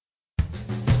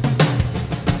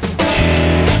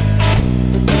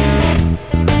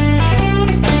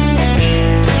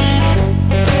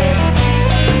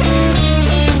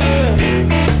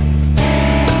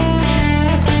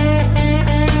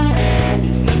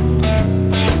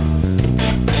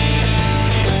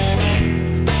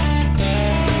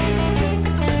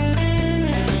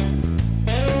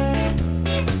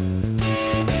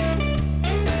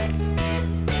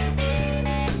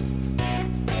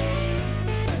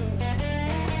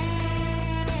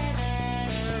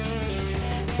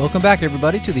Welcome back,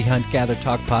 everybody, to the Hunt, Gather,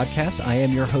 Talk podcast. I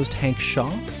am your host, Hank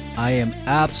Shaw. I am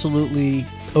absolutely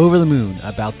over the moon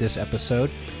about this episode.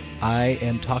 I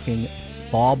am talking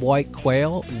Bobwhite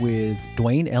Quail with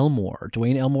Dwayne Elmore.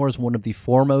 Dwayne Elmore is one of the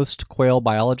foremost quail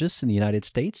biologists in the United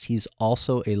States. He's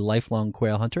also a lifelong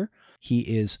quail hunter. He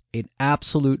is an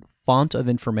absolute font of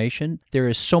information. There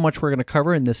is so much we're going to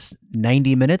cover in this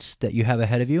 90 minutes that you have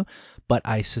ahead of you, but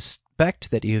I suspect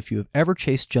that if you have ever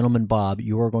chased Gentleman Bob,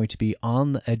 you are going to be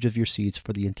on the edge of your seats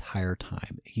for the entire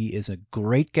time. He is a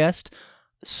great guest,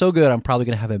 so good I'm probably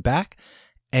going to have him back,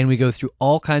 and we go through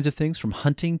all kinds of things from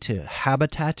hunting to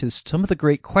habitat to some of the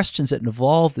great questions that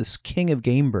involve this king of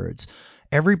game birds.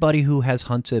 Everybody who has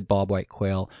hunted bobwhite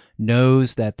quail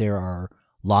knows that there are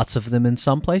lots of them in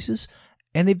some places,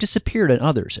 and they've disappeared in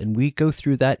others, and we go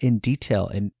through that in detail,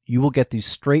 and you will get the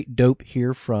straight dope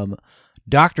here from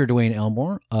Dr. Dwayne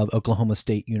Elmore of Oklahoma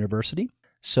State University.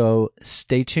 So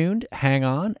stay tuned, hang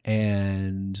on,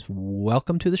 and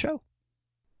welcome to the show.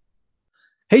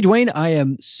 Hey, Dwayne, I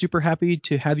am super happy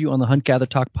to have you on the Hunt, Gather,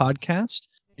 Talk podcast,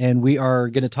 and we are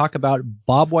going to talk about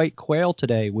bobwhite quail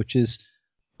today, which is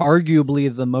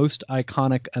arguably the most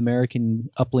iconic American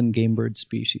upland game bird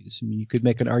species. I mean, you could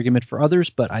make an argument for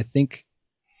others, but I think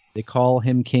they call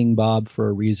him King Bob for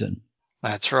a reason.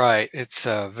 That's right. It's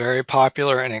a very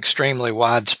popular and extremely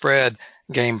widespread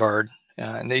game bird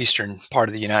in the eastern part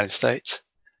of the United States.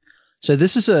 So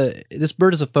this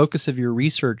bird is a focus of your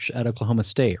research at Oklahoma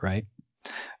State, right?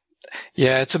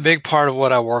 Yeah, it's a big part of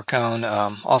what I work on.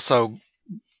 Also,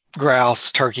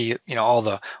 grouse, turkey, all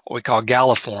the what we call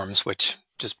galliforms, which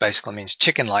just basically means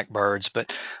chicken-like birds.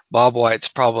 But bobwhite's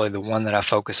probably the one that I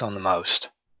focus on the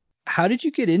most. How did you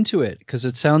get into it? Because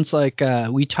it sounds like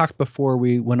we talked before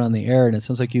we went on the air, and it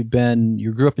sounds like you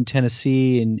grew up in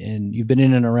Tennessee, and you've been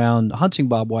in and around hunting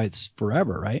bobwhites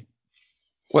forever, right?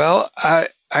 Well, I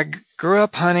grew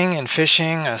up hunting and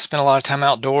fishing. I spent a lot of time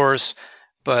outdoors,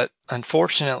 but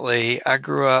unfortunately, I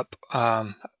grew up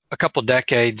a couple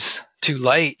decades too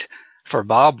late for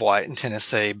bobwhite in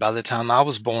Tennessee. By the time I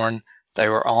was born, they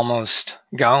were almost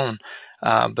gone.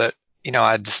 But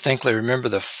I distinctly remember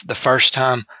the first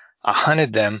time I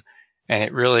hunted them, and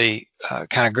it really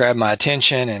kind of grabbed my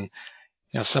attention,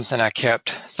 and something I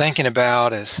kept thinking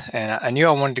about and I knew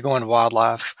I wanted to go into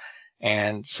wildlife,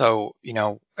 and so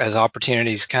as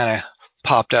opportunities kind of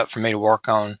popped up for me to work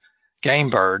on game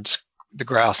birds, the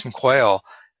grouse and quail,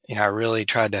 I really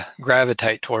tried to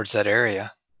gravitate towards that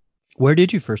area. Where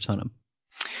did you first hunt them?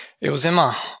 It was in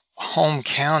my home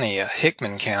county,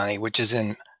 Hickman County, which is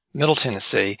in Middle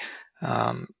Tennessee.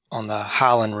 On the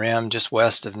Highland Rim just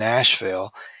west of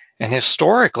Nashville. And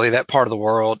historically, that part of the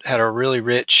world had a really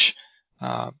rich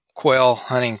quail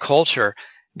hunting culture.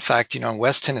 In fact, in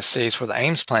West Tennessee is where the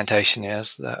Ames Plantation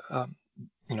is, the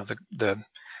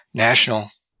national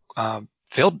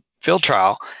field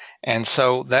trial. And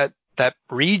so that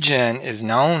region is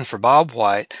known for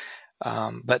bobwhite,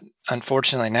 but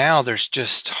unfortunately now there's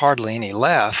just hardly any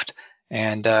left.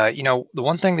 And, the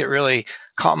one thing that really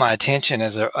caught my attention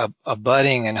as a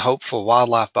budding and hopeful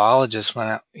wildlife biologist when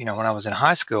I was in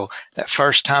high school, that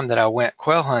first time that I went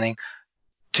quail hunting,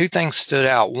 two things stood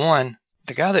out. One,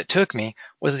 the guy that took me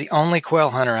was the only quail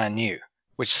hunter I knew,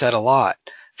 which said a lot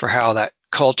for how that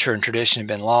culture and tradition had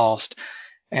been lost.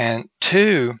 And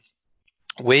two,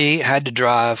 we had to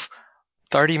drive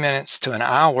 30 minutes to an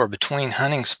hour between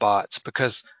hunting spots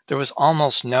because there was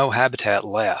almost no habitat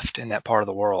left in that part of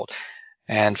the world.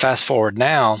 And fast forward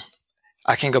now,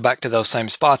 I can go back to those same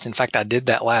spots. In fact, I did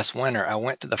that last winter. I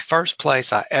went to the first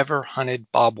place I ever hunted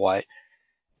bobwhite,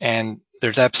 and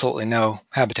there's absolutely no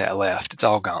habitat left. It's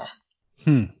all gone.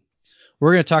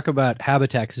 We're going to talk about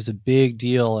habitat because it's a big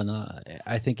deal, and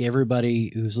I think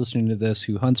everybody who's listening to this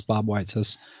who hunts bobwhites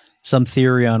has some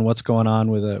theory on what's going on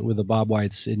with the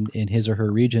bobwhites in his or her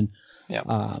region.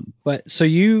 Yeah. But so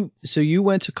you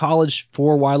went to college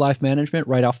for wildlife management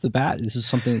right off the bat. This is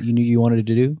something that you knew you wanted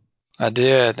to do? I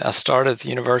did. I started at the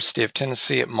University of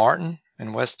Tennessee at Martin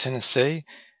in West Tennessee.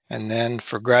 And then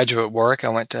for graduate work, I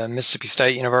went to Mississippi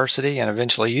State University and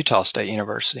eventually Utah State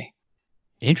University.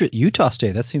 Utah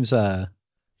State. That seems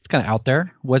it's kind of out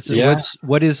there. What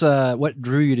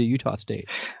drew you to Utah State?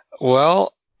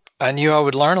 Well, I knew I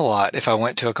would learn a lot if I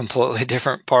went to a completely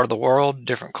different part of the world,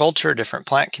 different culture, different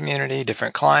plant community,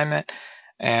 different climate.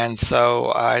 And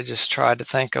so I just tried to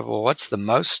think of, well, what's the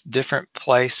most different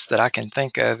place that I can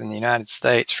think of in the United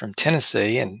States from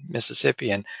Tennessee and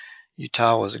Mississippi? And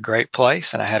Utah was a great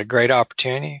place, and I had a great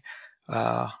opportunity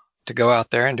to go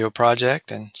out there and do a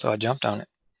project, and so I jumped on it.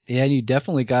 Yeah, you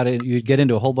definitely got it. You'd get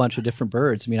into a whole bunch of different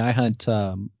birds. I mean, I hunt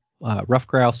ruffed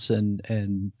grouse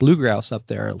and blue grouse up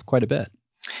there quite a bit.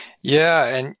 Yeah,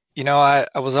 and I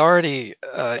was already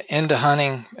into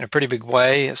hunting in a pretty big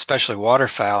way, especially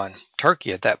waterfowl and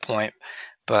turkey at that point.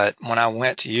 But when I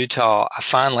went to Utah, I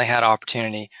finally had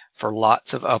opportunity for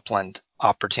lots of upland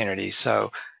opportunities.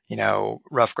 So,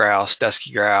 rough grouse,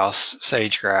 dusky grouse,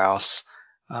 sage grouse,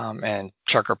 and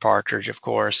chukar partridge, of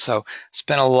course. So,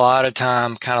 spent a lot of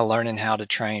time kind of learning how to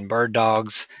train bird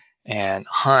dogs and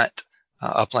hunt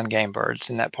upland game birds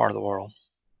in that part of the world.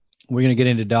 We're gonna get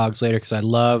into dogs later because I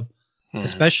love, Hmm.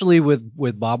 especially with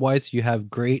bobwhites, you have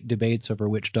great debates over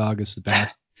which dog is the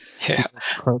best. Yeah,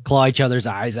 People claw each other's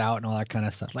eyes out and all that kind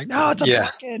of stuff. Like, no, it's a yeah,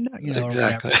 pumpkin, or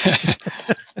exactly.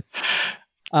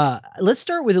 whatever. Let's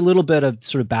start with a little bit of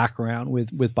sort of background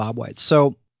with bobwhites.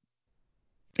 So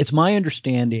it's my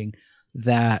understanding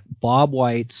that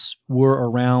bobwhites were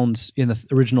around in the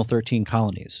original 13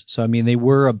 colonies. So I mean, they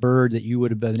were a bird that you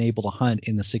would have been able to hunt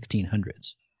in the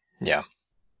 1600s. Yeah.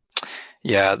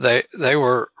 Yeah, they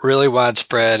were really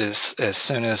widespread as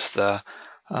soon as the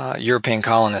European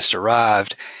colonists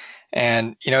arrived,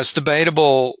 and it's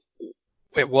debatable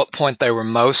at what point they were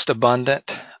most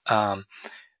abundant.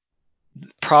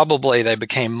 Probably they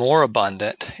became more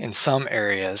abundant in some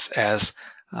areas as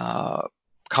uh,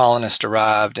 colonists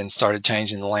arrived and started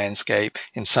changing the landscape.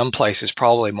 In some places,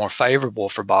 probably more favorable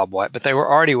for bobwhite, but they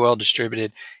were already well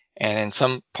distributed, and in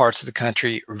some parts of the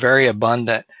country, very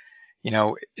abundant in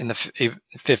the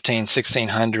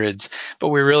 1600s, but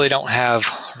we really don't have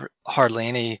hardly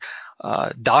any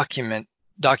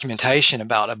documentation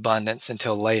about abundance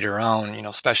until later on,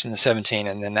 especially in the 17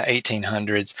 and then the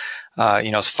 1800s,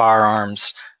 as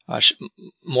firearms,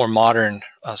 more modern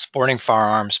sporting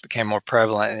firearms became more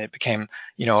prevalent, and it became,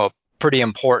 a pretty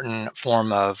important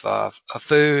form of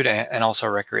food and also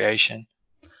recreation.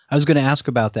 I was going to ask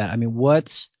about that. I mean,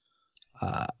 what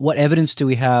evidence do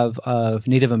we have of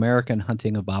Native American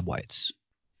hunting of bobwhites?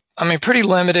 I mean, pretty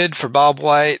limited for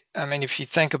bobwhite. I mean, if you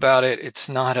think about it, it's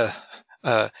not a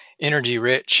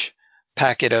energy-rich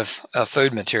packet of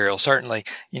food material. Certainly,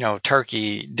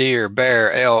 turkey, deer,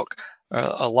 bear, elk,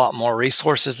 a lot more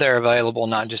resources there available,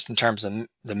 not just in terms of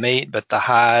the meat, but the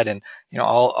hide and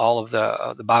all of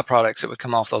the byproducts that would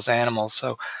come off those animals.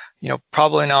 So,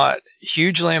 probably not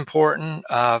hugely important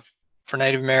for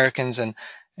Native Americans,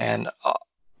 and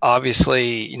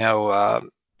obviously,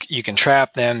 you can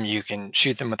trap them, you can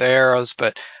shoot them with arrows,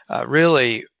 but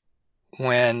really,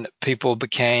 when people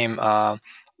became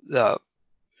the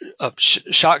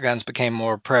shotguns became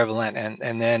more prevalent,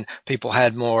 and then people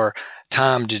had more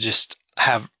time to just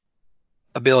have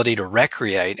ability to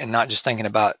recreate and not just thinking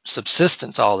about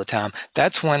subsistence all the time.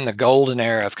 That's when the golden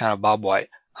era of kind of bobwhite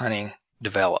hunting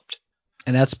developed.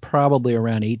 And that's probably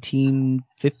around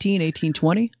 1815,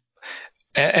 1820.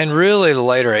 And really, the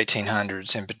later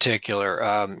 1800s in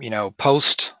particular,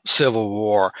 post Civil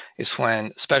War is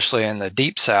when, especially in the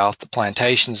Deep South, the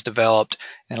plantations developed,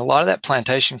 and a lot of that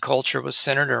plantation culture was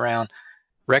centered around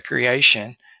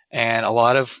recreation, and a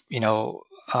lot of,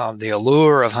 the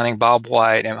allure of hunting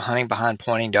bobwhite and hunting behind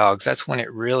pointing dogs. That's when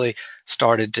it really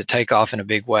started to take off in a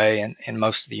big way in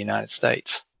most of the United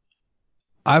States.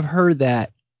 I've heard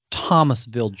that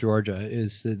Thomasville, Georgia,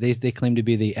 is they claim to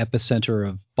be the epicenter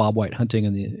of bobwhite hunting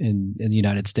in the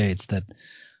United States. That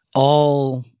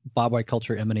all bobwhite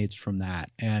culture emanates from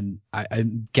that, and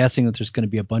I'm guessing that there's going to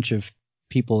be a bunch of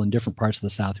people in different parts of the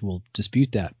South who will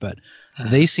dispute that, but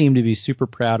they seem to be super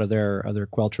proud of their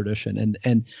quail tradition,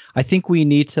 and I think we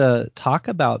need to talk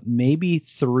about maybe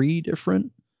three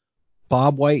different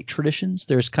bobwhite traditions.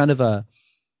 There's kind of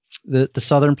the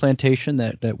southern plantation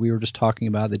that we were just talking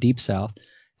about, the Deep South,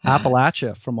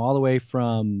 Appalachia, from all the way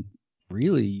from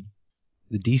really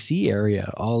the DC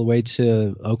area all the way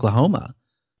to Oklahoma.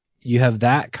 You have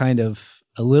that kind of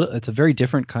it's a very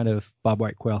different kind of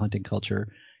bobwhite quail hunting culture.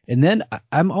 And then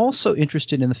I'm also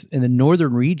interested in the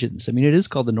northern regions. I mean, it is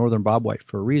called the northern bobwhite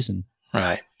for a reason.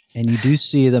 Right. And you do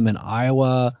see them in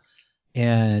Iowa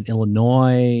and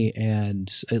Illinois,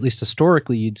 and at least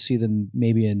historically, you'd see them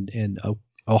maybe in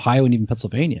Ohio and even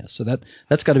Pennsylvania. So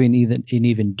that's got to be an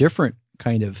even different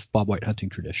kind of bobwhite hunting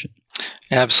tradition.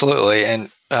 Absolutely.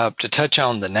 And to touch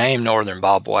on the name northern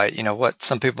bobwhite, what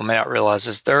some people may not realize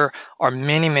is there are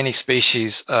many, many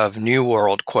species of New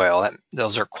World quail.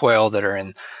 Those are quail that are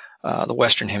in the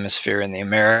Western Hemisphere in the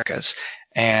Americas.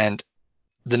 And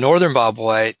the northern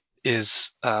bobwhite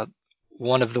is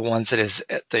one of the ones that is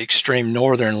at the extreme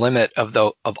northern limit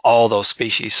of all those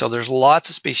species. So there's lots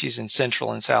of species in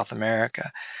Central and South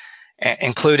America,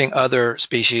 including other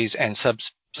species and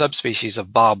subspecies of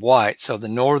bobwhite. So the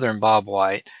northern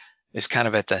bobwhite is kind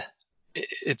of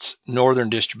its northern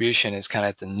distribution is kind of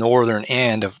at the northern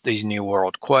end of these New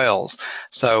World quails.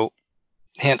 So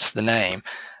hence the name.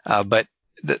 But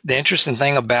the interesting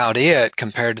thing about it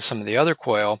compared to some of the other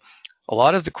quail, a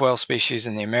lot of the quail species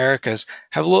in the Americas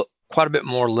have quite a bit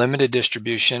more limited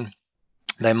distribution.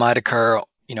 They might occur,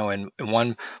 in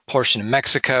one portion of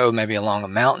Mexico, maybe along a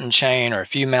mountain chain or a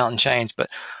few mountain chains. But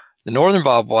the northern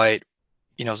bobwhite,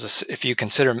 if you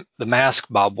consider the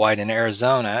masked bobwhite in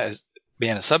Arizona as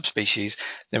being a subspecies,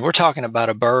 then we're talking about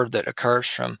a bird that occurs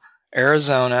from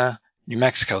Arizona, New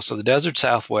Mexico, so the desert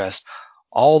Southwest,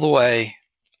 all the way,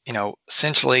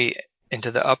 essentially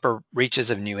into the upper reaches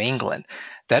of New England.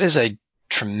 That is a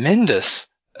tremendous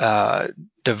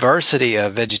diversity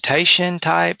of vegetation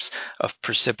types, of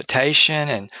precipitation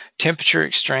and temperature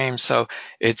extremes. So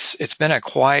it's been a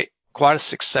quite a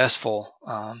successful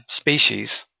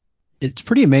species. It's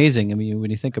pretty amazing. I mean,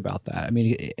 when you think about that, I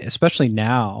mean, especially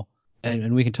now,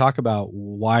 and we can talk about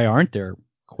why aren't there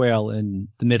quail in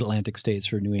the mid-Atlantic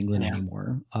states or New England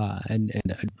anymore. And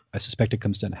I suspect it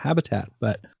comes down to habitat.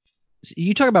 But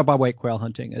you talk about bobwhite quail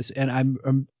hunting, and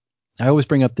I always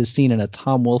bring up this scene in a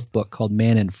Tom Wolfe book called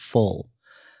Man in Full,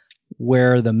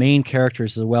 where the main character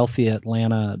is a wealthy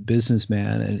Atlanta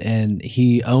businessman, and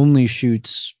he only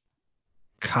shoots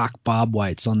cock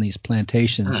bobwhites on these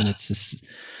plantations, and it's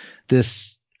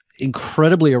this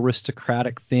incredibly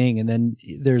aristocratic thing. And then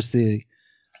there's the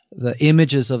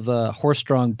images of the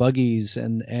horse-drawn buggies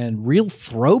and real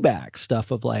throwback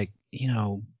stuff of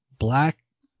black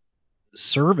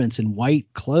servants in white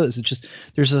clothes. It's just,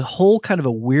 there's a whole kind of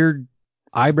a weird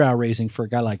eyebrow raising for a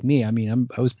guy like me. I mean,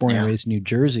 I was born and raised in New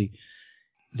Jersey.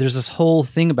 There's this whole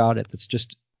thing about it that's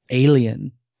just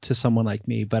alien to someone like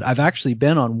me. But I've actually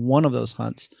been on one of those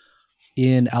hunts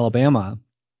in Alabama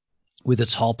with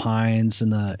its tall pines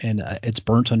and it's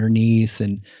burnt underneath,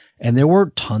 and there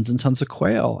were tons and tons of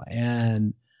quail.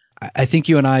 And I think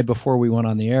you and I, before we went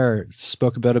on the air,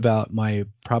 spoke a bit about my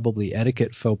probably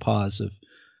etiquette faux pas of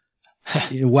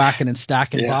whacking and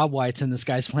stacking bobwhites in this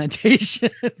guy's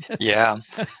plantation. Yeah.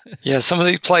 Some of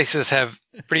these places have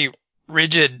pretty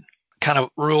rigid kind of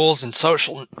rules and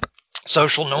social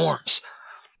norms.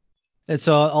 And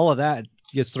so all of that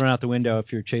gets thrown out the window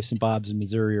if you're chasing bobs in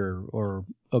Missouri or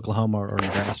Oklahoma or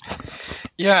Nebraska.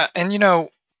 Yeah, and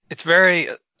it's very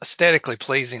aesthetically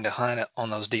pleasing to hunt on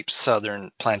those deep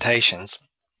southern plantations.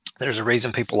 There's a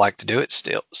reason people like to do it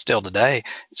still today.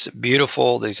 It's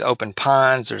beautiful, these open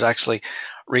pines. There's actually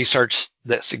research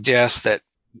that suggests that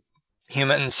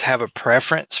humans have a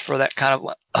preference for that kind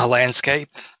of a landscape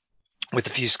with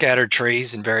a few scattered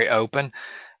trees and very open.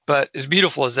 But as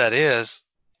beautiful as that is,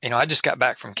 I just got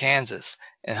back from Kansas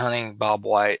and hunting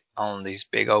bobwhite on these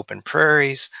big open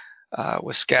prairies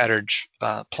with scattered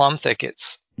plum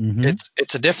thickets. Mm-hmm.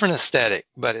 It's a different aesthetic,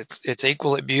 but it's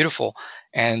equally beautiful,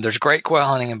 and there's great quail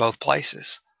hunting in both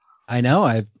places. I know.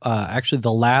 I've actually,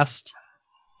 the last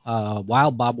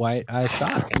wild bobwhite I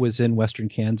shot was in western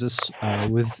Kansas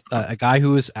with a guy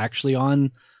who was actually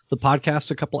on the podcast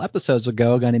a couple episodes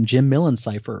ago, a guy named Jim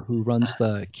Millencypher, who runs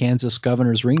the Kansas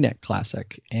Governor's Ringneck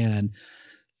Classic. And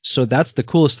so that's the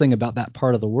coolest thing about that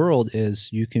part of the world is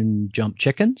you can jump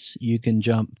chickens, you can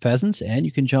jump pheasants, and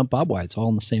you can jump bobwhites all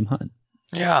in the same hunt.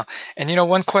 Yeah. And,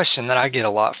 one question that I get a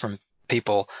lot from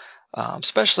people,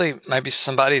 especially maybe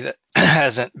somebody that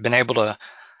hasn't been able to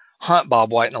hunt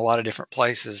bobwhite in a lot of different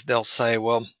places, they'll say,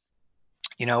 well,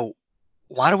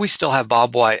 why do we still have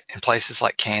bobwhite in places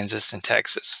like Kansas and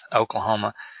Texas,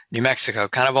 Oklahoma, New Mexico,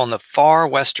 kind of on the far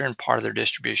western part of their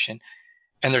distribution?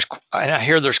 And I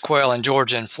hear there's quail in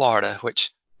Georgia and Florida,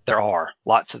 which there are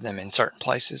lots of them in certain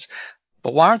places.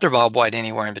 But why aren't there bobwhite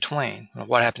anywhere in between?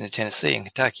 What happened to Tennessee and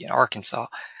Kentucky and Arkansas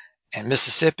and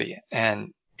Mississippi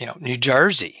and New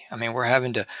Jersey? I mean, we're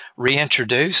having to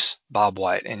reintroduce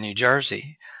bobwhite in New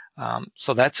Jersey.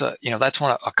 So that's a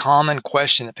common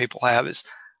question that people have is,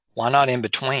 why not in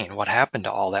between? What happened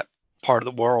to all that part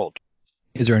of the world?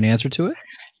 Is there an answer to it?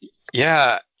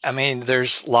 Yeah. I mean,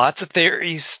 there's lots of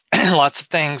theories, lots of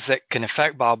things that can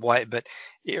affect bobwhite, but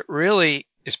it really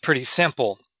is pretty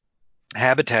simple.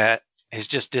 Habitat has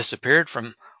just disappeared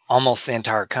from almost the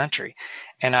entire country.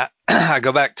 And I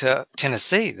go back to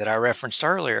Tennessee that I referenced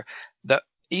earlier, that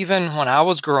even when I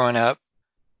was growing up,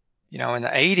 in the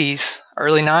 80s,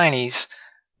 early 90s,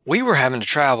 we were having to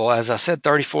travel, as I said,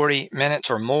 30, 40 minutes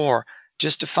or more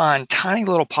just to find tiny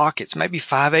little pockets, maybe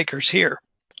 5 acres here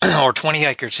or 20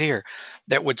 acres here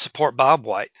that would support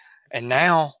bobwhite. And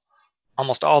now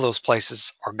almost all those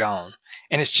places are gone.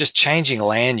 And it's just changing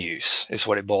land use is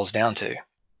what it boils down to.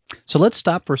 So let's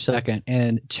stop for a second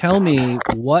and tell me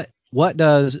what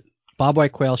does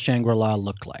bobwhite quail Shangri-La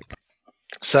look like?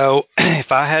 So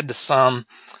if I had to sum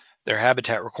their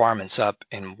habitat requirements up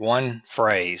in one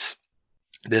phrase,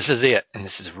 This is it, and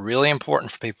this is really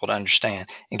important for people to understand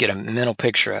and get a mental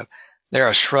picture of. They're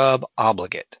a shrub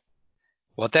obligate.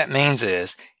 What that means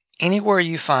is anywhere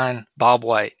you find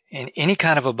bobwhite in any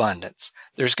kind of abundance,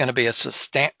 there's going to be a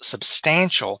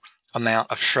substantial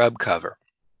amount of shrub cover.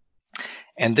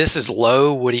 And this is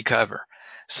low woody cover.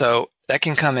 So that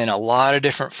can come in a lot of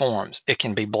different forms. It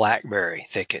can be blackberry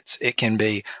thickets. It can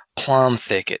be plum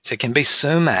thickets. It can be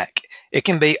sumac. It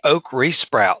can be oak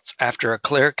resprouts after a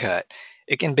clear cut.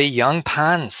 It can be young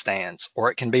pine stands,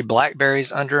 or it can be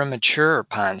blackberries under a mature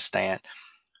pine stand.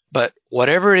 But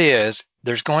whatever it is,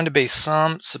 there's going to be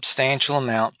some substantial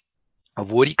amount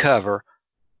of woody cover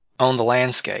on the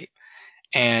landscape,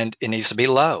 and it needs to be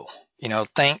low.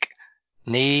 Think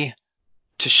knee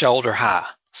to shoulder high,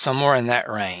 somewhere in that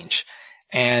range.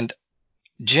 And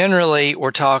generally,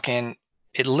 we're talking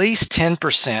at least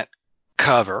 10%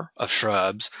 cover of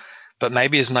shrubs, but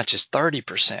maybe as much as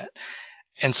 30%.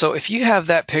 And so if you have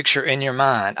that picture in your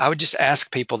mind, I would just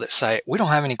ask people that say, we don't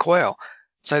have any quail.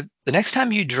 So the next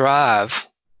time you drive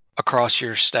across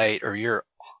your state or your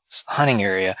hunting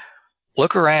area,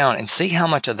 look around and see how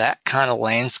much of that kind of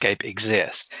landscape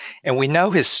exists. And we know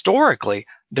historically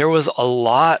there was a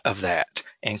lot of that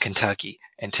in Kentucky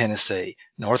and Tennessee,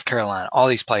 North Carolina, all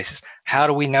these places. How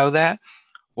do we know that?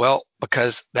 Well,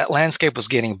 because that landscape was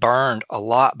getting burned a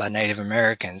lot by Native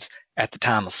Americans at the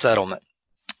time of settlement.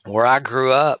 Where I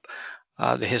grew up,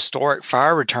 the historic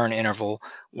fire return interval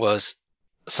was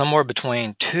somewhere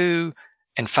between 2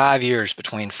 and 5 years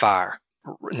between fire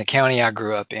in the county I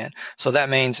grew up in. So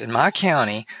that means in my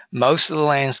county, most of the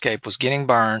landscape was getting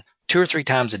burned 2 or 3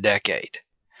 times a decade.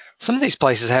 Some of these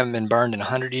places haven't been burned in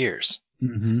 100 years.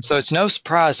 Mm-hmm. So it's no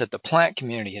surprise that the plant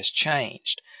community has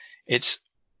changed. It's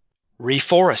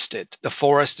reforested. The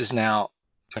forest is now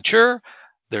mature.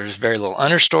 There's very little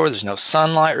understory. There's no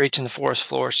sunlight reaching the forest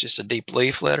floor. It's just a deep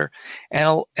leaf litter.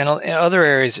 And in other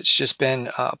areas, it's just been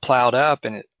plowed up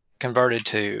and converted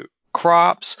to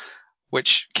crops,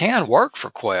 which can work for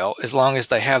quail as long as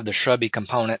they have the shrubby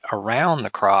component around the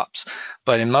crops.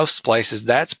 But in most places,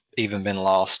 that's even been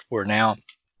lost, where now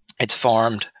it's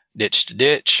farmed ditch to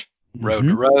ditch, road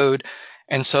to road.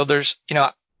 And so there's,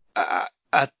 I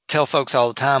tell folks all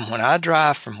the time, when I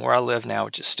drive from where I live now,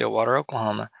 which is Stillwater,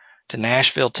 Oklahoma, to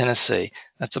Nashville, Tennessee,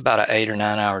 that's about an 8 or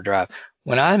 9 hour drive.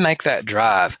 When I make that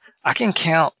drive, I can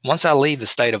count, once I leave the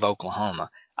state of Oklahoma,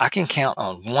 I can count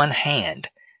on one hand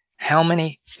how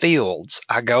many fields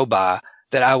I go by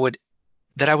that I would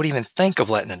even think of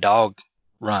letting a dog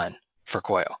run for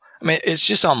quail. I mean, it's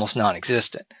just almost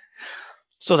non-existent.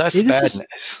 So that's the bad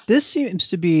news. This seems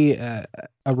to be a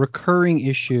recurring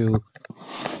issue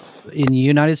in the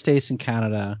United States and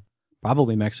Canada,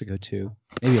 probably Mexico too,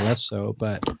 maybe less so,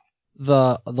 but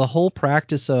the whole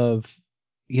practice of,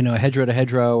 hedgerow to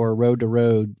hedgerow or road to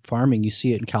road farming, you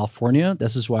see it in California.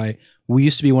 This is why we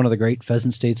used to be one of the great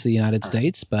pheasant states of the United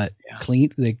States, but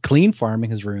clean farming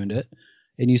has ruined it.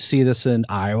 And you see this in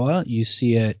Iowa. You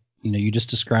see it, you just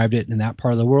described it in that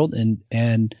part of the world.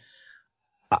 And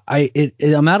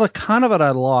I'm at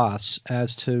a loss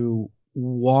as to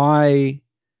why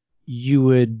you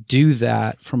would do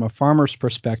that from a farmer's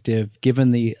perspective,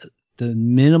 given the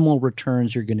minimal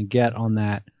returns you're going to get on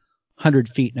that 100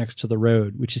 feet next to the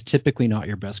road, which is typically not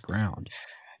your best ground.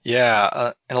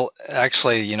 Yeah, and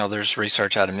actually, there's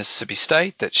research out of Mississippi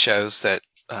State that shows that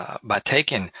by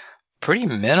taking pretty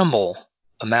minimal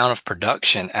amount of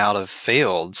production out of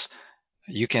fields,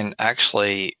 you can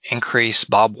actually increase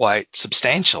bobwhite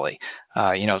substantially.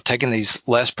 Taking these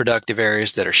less productive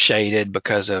areas that are shaded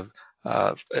because of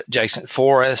adjacent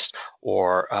forest,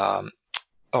 or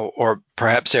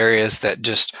perhaps areas that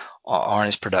just aren't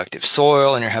as productive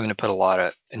soil, and you're having to put a lot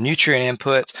of nutrient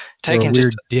inputs. Taking a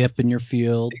weird dip in your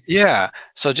field. Yeah.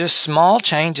 So just small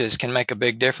changes can make a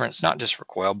big difference, not just for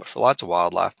quail, but for lots of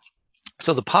wildlife.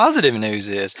 So the positive news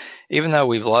is, even though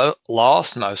we've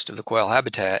lost most of the quail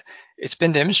habitat, it's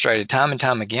been demonstrated time and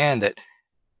time again that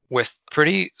with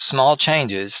pretty small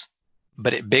changes,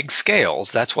 but at big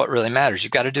scales, that's what really matters.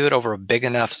 You've got to do it over a big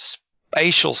enough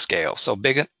spatial scale, so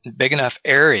big enough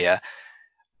area,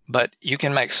 but you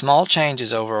can make small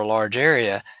changes over a large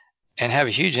area and have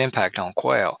a huge impact on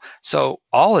quail. So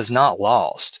all is not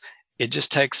lost. It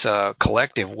just takes a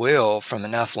collective will from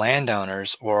enough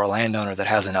landowners, or a landowner that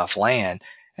has enough land,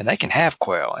 and they can have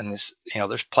quail. And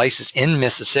there's places in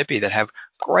Mississippi that have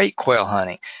great quail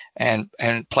hunting, and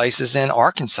places in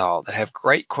Arkansas that have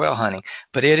great quail hunting.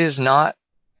 But it is not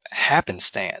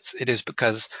happenstance. It is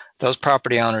because those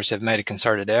property owners have made a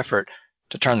concerted effort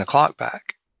to turn the clock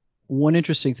back. One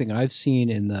interesting thing I've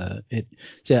seen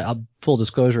full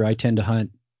disclosure, I tend to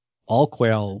hunt all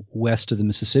quail west of the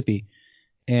Mississippi.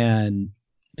 And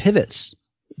pivots,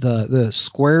 the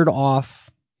squared off,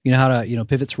 you know how to,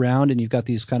 pivots round and you've got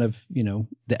these kind of,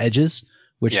 the edges,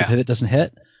 which the Yeah. pivot doesn't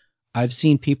hit. I've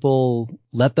seen people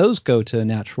let those go to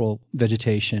natural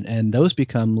vegetation, and those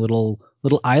become little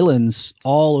islands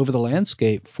all over the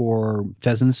landscape for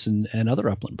pheasants and other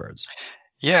upland birds.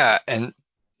 Yeah. And,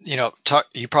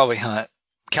 you probably hunt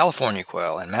California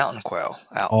quail and mountain quail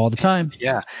out. All the time.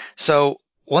 Yeah. So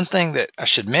one thing that I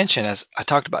should mention is I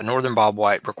talked about northern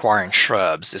bobwhite requiring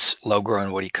shrubs, this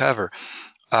low-growing woody cover.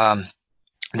 Um,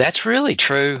 that's really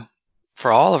true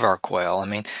for all of our quail. I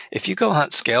mean, if you go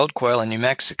hunt scaled quail in New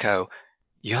Mexico,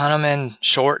 you hunt them in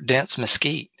short, dense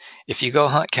mesquite. If you go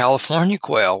hunt California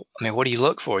quail, I mean, what do you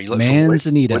look for? You look for woody,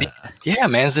 Manzanita. yeah,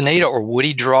 manzanita or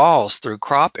woody draws through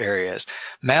crop areas.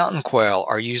 Mountain quail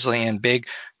are usually in big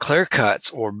clear cuts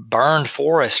or burned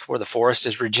forest where the forest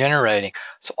is regenerating.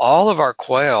 So all of our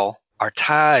quail are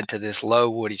tied to this low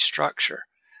woody structure.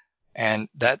 And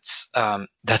that's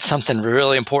something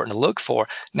really important to look for.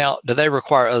 Now, do they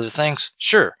require other things?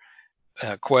 Sure.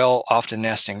 Quail often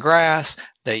nest in grass.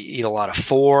 They eat a lot of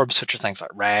forbs, which are things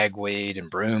like ragweed and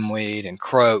broomweed and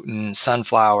croton,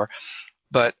 sunflower.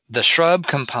 But the shrub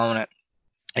component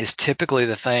is typically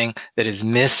the thing that is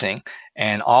missing,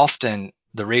 and often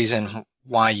the reason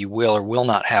why you will or will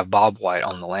not have bobwhite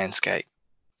on the landscape.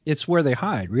 It's where they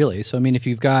hide, really. So I mean, if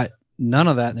you've got none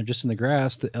of that and they're just in the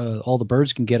grass, all the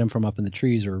birds can get them from up in the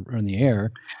trees or in the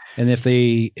air. And if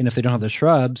they don't have the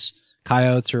shrubs,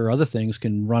 coyotes or other things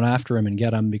can run after them and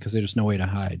get them because there's no way to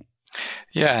hide.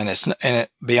 Yeah, and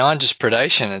beyond just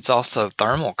predation, it's also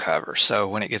thermal cover. So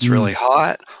when it gets really Mm.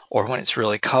 hot or when it's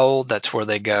really cold, that's where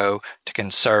they go to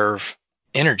conserve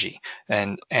energy.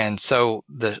 And so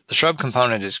the shrub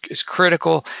component is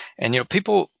critical. And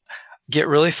people get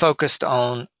really focused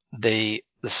on the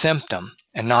symptom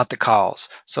and not the cause.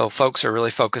 So folks are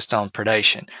really focused on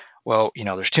predation. Well,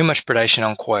 there's too much predation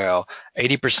on quail.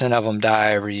 80% of them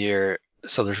die every year,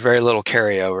 so there's very little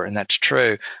carryover, and that's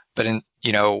true. But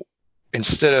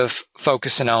instead of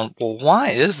focusing on, well, why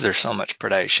is there so much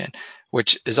predation,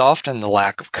 which is often the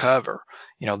lack of cover,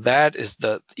 that is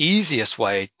the easiest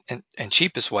way and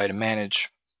cheapest way to manage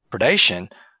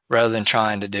predation rather than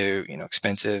trying to do,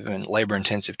 expensive and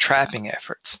labor-intensive trapping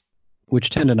efforts. Which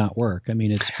tend to not work. I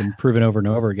mean, it's been proven over and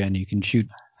over again. You can shoot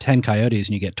 10 coyotes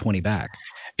and you get 20 back.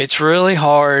 It's really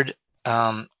hard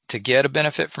to get a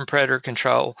benefit from predator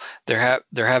control. There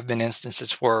have been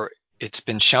instances where it's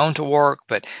been shown to work,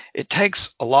 but it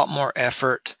takes a lot more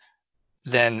effort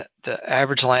than the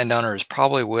average landowner is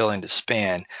probably willing to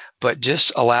spend. But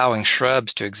just allowing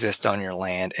shrubs to exist on your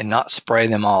land and not spray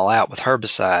them all out with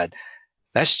herbicide,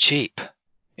 that's cheap.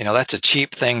 That's a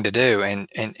cheap thing to do, and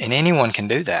anyone can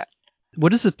do that.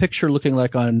 What is the picture looking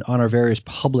like on our various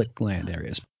public land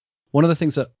areas? One of the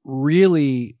things that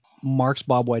really marks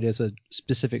bobwhite as a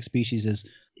specific species is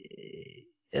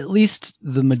at least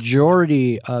the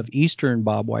majority of eastern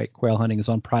bobwhite quail hunting is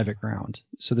on private ground.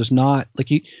 So there's not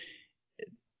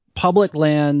public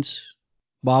land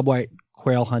bobwhite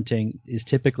quail hunting is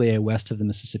typically a west of the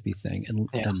Mississippi thing,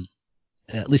 and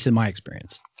at least in my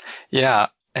experience. Yeah,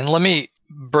 and let me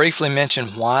briefly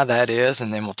mention why that is,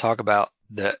 and then we'll talk about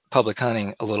the public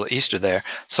hunting a little east of there.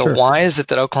 So Sure. Why is it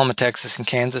that Oklahoma, Texas, and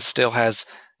Kansas still has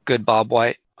good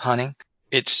bobwhite hunting?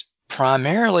 It's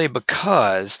primarily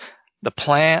because the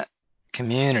plant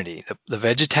community, the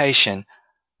vegetation,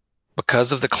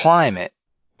 because of the climate,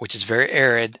 which is very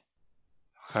arid,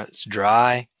 it's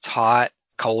dry, it's hot,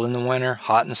 cold in the winter,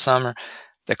 hot in the summer,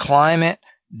 the climate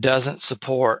doesn't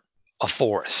support a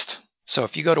forest. So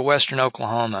if you go to western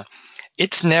Oklahoma,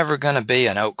 it's never going to be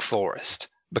an oak forest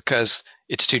because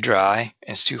it's too dry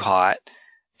and it's too hot.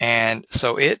 And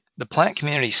so the plant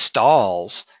community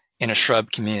stalls in a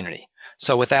shrub community.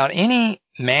 So without any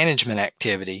management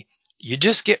activity, you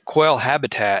just get quail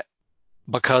habitat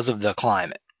because of the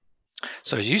climate.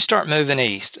 So as you start moving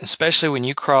east, especially when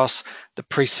you cross the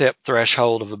precip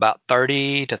threshold of about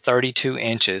 30 to 32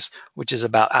 inches, which is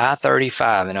about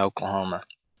I-35 in Oklahoma,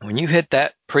 when you hit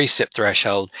that precip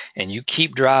threshold and you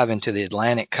keep driving to the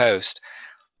Atlantic coast,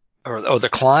 or the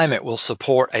climate will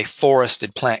support a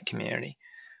forested plant community.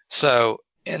 So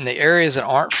in the areas that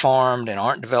aren't farmed and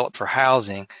aren't developed for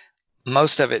housing,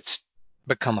 most of it's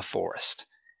become a forest.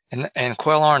 And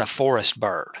quail aren't a forest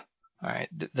bird. All right,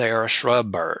 they are a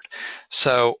shrub bird.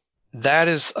 So that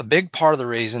is a big part of the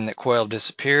reason that quail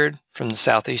disappeared from the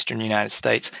southeastern United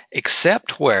States,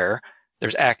 except where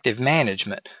there's active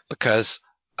management because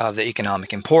of the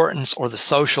economic importance or the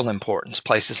social importance,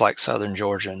 places like southern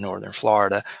Georgia and northern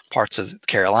Florida, parts of the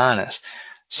Carolinas.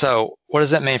 So what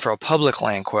does that mean for a public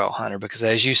land quail hunter? Because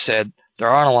as you said, there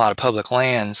aren't a lot of public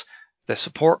lands that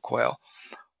support quail.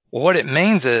 Well, what it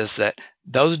means is that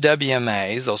those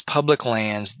WMAs, those public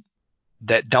lands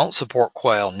that don't support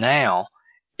quail now,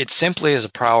 it simply is a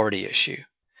priority issue.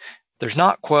 There's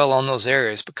not quail on those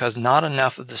areas because not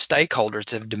enough of the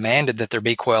stakeholders have demanded that there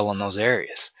be quail on those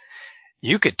areas.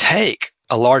 You could take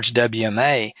a large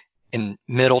WMA in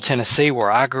Middle Tennessee,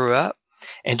 where I grew up,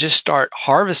 and just start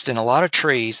harvesting a lot of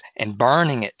trees and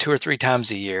burning it 2 or 3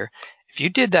 times a year. If you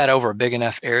did that over a big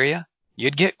enough area,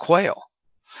 you'd get quail.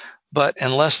 But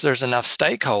unless there's enough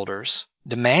stakeholders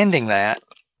demanding that,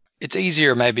 it's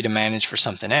easier maybe to manage for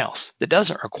something else that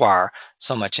doesn't require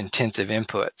so much intensive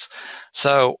inputs.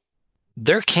 So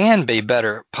there can be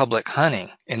better public hunting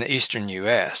in the eastern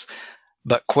U.S.,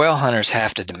 but quail hunters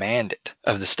have to demand it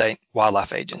of the state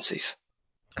wildlife agencies.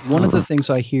 One of the things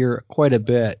I hear quite a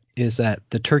bit is that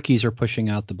the turkeys are pushing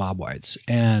out the bobwhites,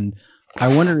 and I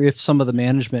wonder if some of the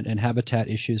management and habitat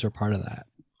issues are part of that.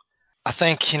 I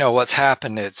think what's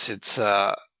happened. It's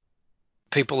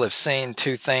people have seen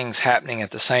two things happening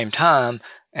at the same time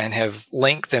and have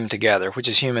linked them together, which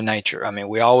is human nature. I mean,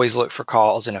 we always look for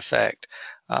cause and effect.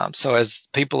 So as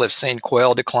people have seen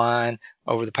quail decline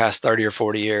over the past 30 or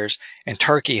 40 years, and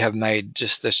turkey have made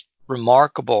just this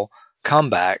remarkable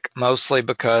comeback, mostly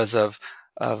because of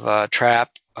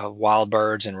trap of wild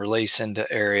birds and release into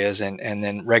areas and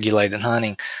then regulated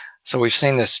hunting. So we've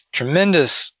seen this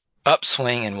tremendous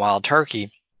upswing in wild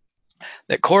turkey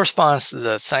that corresponds to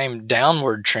the same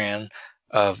downward trend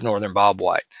of northern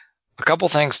bobwhite. A couple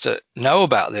things to know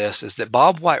about this is that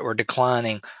bobwhite were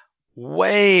declining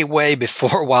way, way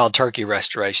before wild turkey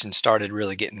restoration started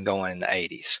really getting going in the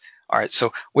 80s. All right,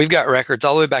 so we've got records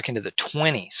all the way back into the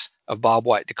 20s of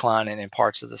bobwhite declining in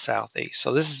parts of the southeast.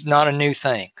 So this is not a new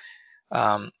thing,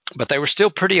 but they were still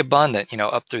pretty abundant,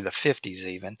 up through the 50s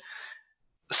even.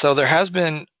 So there has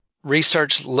been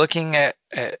research looking at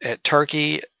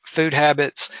turkey food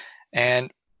habits,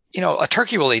 and a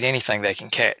turkey will eat anything they can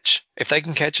catch. If they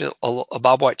can catch a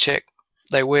bobwhite chick,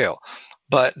 they will.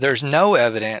 But there's no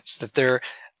evidence that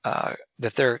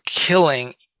they're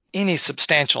killing any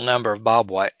substantial number of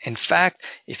bobwhite. In fact,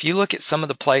 if you look at some of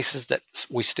the places that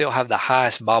we still have the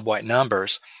highest bobwhite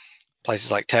numbers,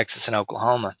 places like Texas and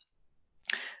Oklahoma,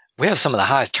 we have some of the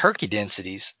highest turkey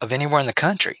densities of anywhere in the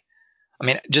country. I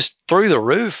mean, just through the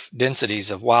roof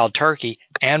densities of wild turkey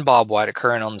and bobwhite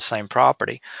occurring on the same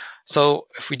property. So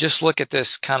if we just look at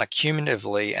this kind of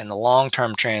cumulatively and the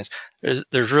long-term trends,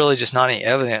 there's really just not any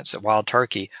evidence that wild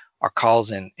turkey are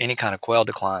causing any kind of quail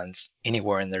declines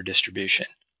anywhere in their distribution.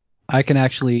 I can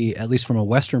actually, at least from a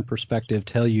Western perspective,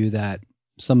 tell you that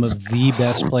some of the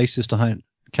best places to hunt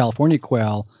California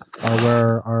quail are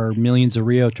where our millions of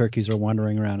Rio turkeys are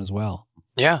wandering around as well.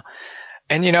 Yeah.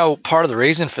 And part of the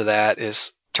reason for that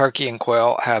is turkey and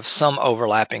quail have some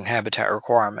overlapping habitat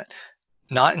requirement.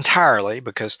 Not entirely,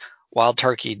 because wild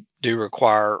turkey do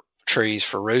require trees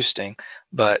for roosting,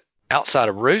 but outside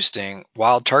of roosting,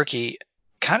 wild turkey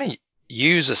kind of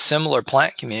use a similar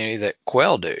plant community that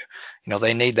quail do.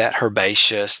 They need that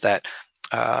herbaceous, that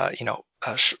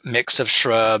mix of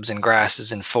shrubs and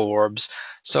grasses and forbs.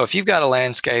 So if you've got a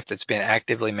landscape that's been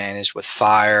actively managed with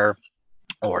fire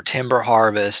or timber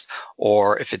harvest,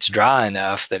 or if it's dry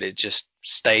enough that it just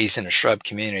stays in a shrub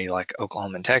community like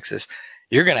Oklahoma and Texas,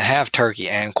 you're going to have turkey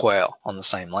and quail on the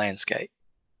same landscape.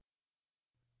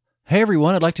 Hey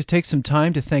everyone, I'd like to take some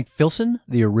time to thank Filson,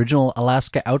 the original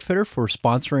Alaska outfitter, for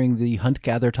sponsoring the Hunt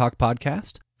Gather Talk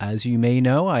podcast. As you may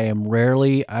know, I am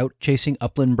rarely out chasing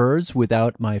upland birds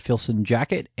without my Filson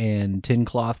jacket and tin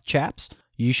cloth chaps.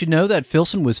 You should know that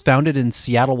Filson was founded in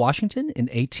Seattle, Washington in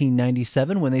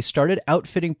 1897 when they started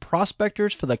outfitting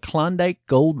prospectors for the Klondike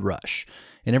Gold Rush.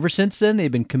 And ever since then,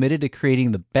 they've been committed to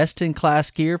creating the best-in-class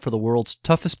gear for the world's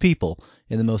toughest people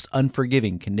in the most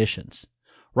unforgiving conditions.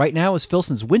 Right now is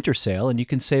Filson's winter sale, and you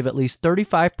can save at least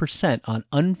 35% on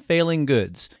unfailing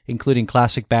goods, including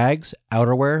classic bags,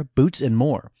 outerwear, boots, and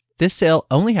more. This sale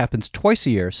only happens twice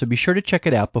a year, so be sure to check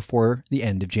it out before the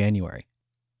end of January.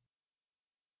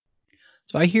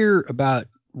 So I hear about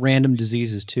random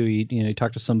diseases too. You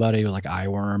talk to somebody like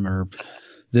eyeworm or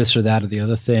this or that or the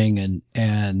other thing,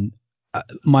 and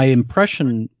my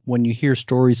impression when you hear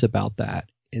stories about that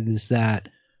is that,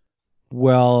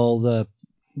 well, the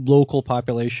local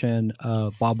population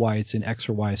of bobwhites in X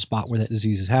or Y spot where that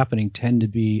disease is happening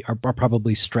are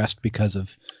probably stressed because of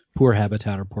poor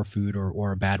habitat or poor food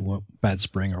or a bad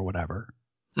spring or whatever.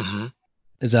 Mm-hmm.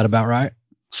 Is that about right?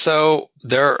 So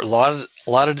there are a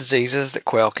lot of diseases that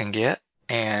quail can get,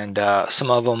 and some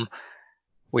of them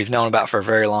we've known about for a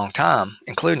very long time,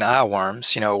 including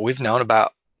eyeworms. We've known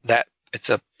about that. It's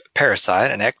a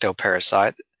parasite, an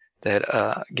ectoparasite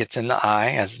that gets in the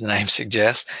eye, as the name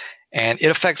suggests, And it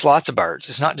affects lots of birds.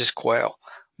 It's not just quail.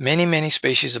 Many, many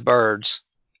species of birds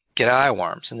get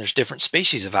eyeworms, and there's different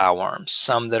species of eyeworms,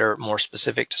 some that are more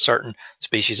specific to certain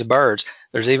species of birds.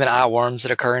 There's even eyeworms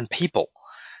that occur in people.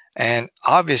 And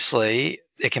obviously,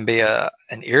 it can be an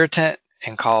irritant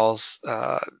and cause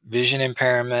vision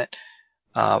impairment,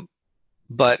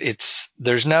 but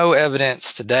there's no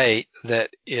evidence to date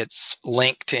that it's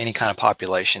linked to any kind of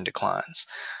population declines.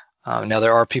 Now,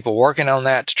 there are people working on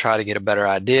that to try to get a better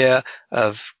idea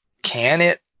of, can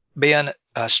it be a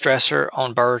stressor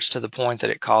on birds to the point that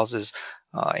it causes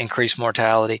increased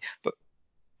mortality.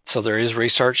 So there is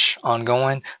research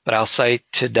ongoing, but I'll say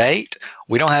to date,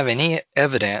 we don't have any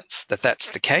evidence that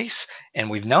that's the case. And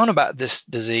we've known about this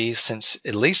disease since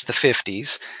at least the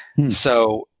 50s.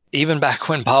 So even back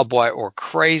when bobwhite were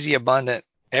crazy abundant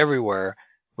everywhere,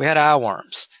 we had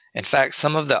eyeworms. In fact,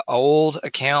 some of the old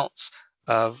accounts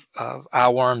of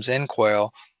eyeworms in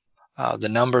quail, the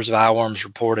numbers of eyeworms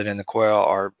reported in the quail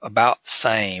are about the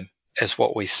same as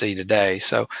what we see today.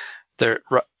 So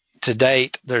to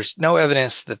date, there's no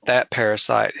evidence that that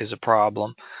parasite is a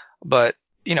problem. But,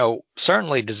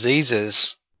 certainly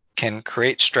diseases can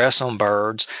create stress on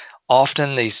birds.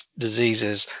 Often these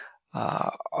diseases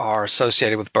are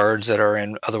associated with birds that are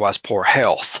in otherwise poor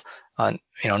health.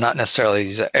 Not necessarily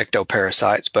these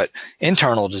ectoparasites, but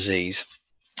internal disease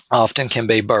often can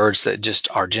be birds that just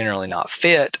are generally not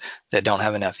fit, that don't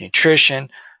have enough nutrition.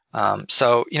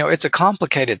 So, it's a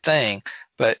complicated thing,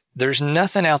 but there's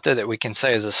nothing out there that we can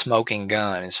say is a smoking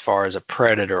gun as far as a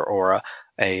predator or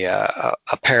a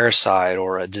parasite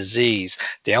or a disease.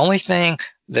 The only thing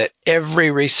that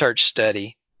every research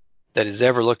study that has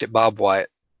ever looked at bobwhite,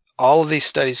 all of these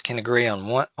studies can agree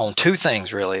on two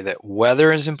things, really: that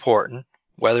weather is important,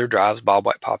 weather drives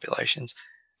bobwhite populations,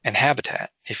 and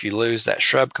habitat. If you lose that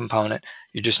shrub component,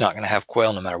 you're just not going to have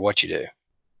quail no matter what you do.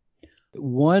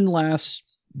 One last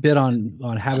bit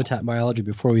on habitat biology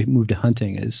before we move to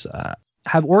hunting is,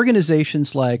 have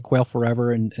organizations like Quail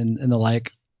Forever and the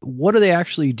like, what are they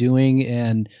actually doing?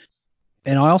 And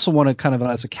I also want to kind of,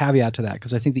 as a caveat to that,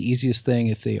 because I think the easiest thing,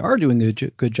 if they are doing a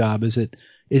good job, is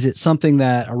it something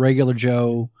that a regular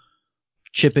Joe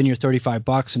chip in your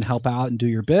 $35 and help out and do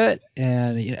your bit?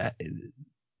 And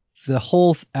the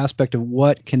whole aspect of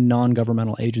what can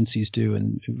non-governmental agencies do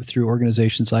and through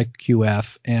organizations like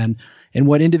QF and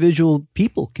what individual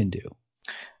people can do.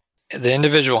 The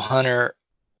individual hunter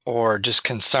or just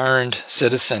concerned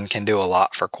citizen can do a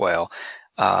lot for quail.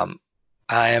 I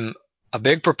am a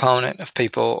big proponent of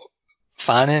people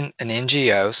finding an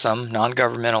NGO, some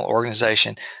non-governmental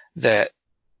organization that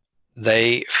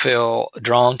they feel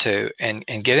drawn to and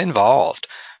get involved,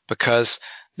 because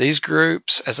these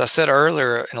groups, as I said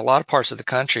earlier, in a lot of parts of the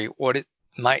country, what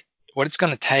it's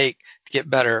going to take to get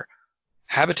better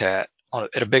habitat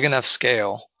at a big enough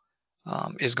scale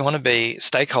is going to be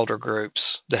stakeholder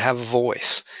groups that have a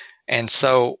voice. And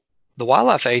so the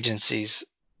wildlife agencies,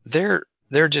 they're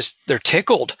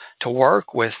tickled to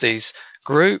work with these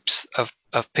groups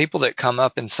of people that come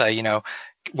up and say,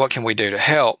 what can we do to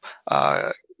help?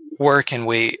 Where can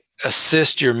we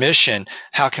assist your mission?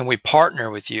 How can we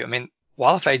partner with you? I mean,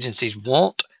 wildlife agencies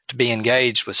want to be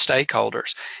engaged with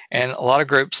stakeholders. And a lot of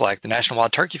groups like the National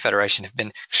Wild Turkey Federation have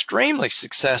been extremely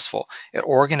successful at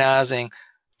organizing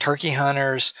turkey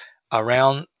hunters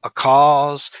around a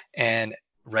cause and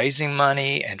raising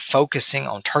money and focusing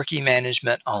on turkey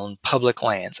management on public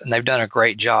lands. And they've done a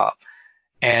great job.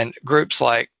 And groups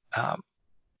like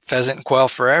Pheasant and Quail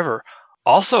Forever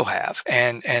also have,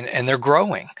 and they're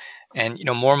growing. And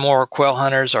more and more quail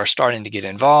hunters are starting to get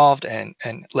involved and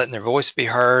letting their voice be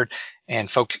heard, and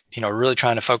really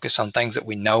trying to focus on things that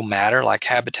we know matter, like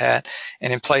habitat.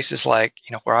 And in places like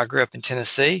where I grew up in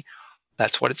Tennessee,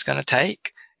 that's what it's going to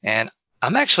take. And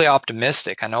I'm actually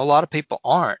optimistic. I know a lot of people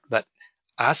aren't, but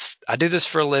I do this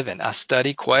for a living. I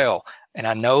study quail, and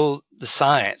I know the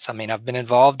science. I mean, I've been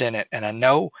involved in it, and I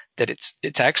know that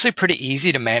it's actually pretty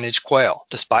easy to manage quail,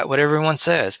 despite what everyone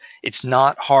says. It's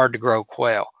not hard to grow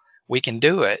quail. We can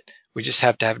do it. We just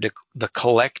have to have the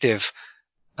collective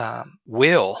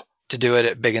will to do it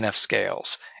at big enough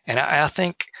scales. And I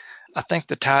think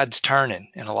the tide's turning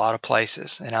in a lot of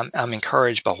places, and I'm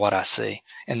encouraged by what I see.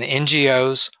 And the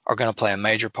NGOs are going to play a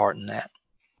major part in that.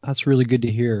 That's really good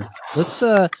to hear.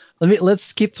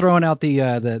 Let's keep throwing out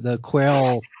the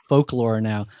quail folklore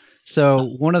now. So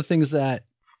one of the things that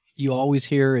you always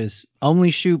hear is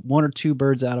only shoot one or two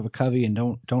birds out of a covey and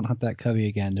don't hunt that covey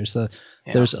again. There's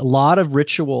a lot of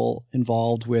ritual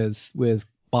involved with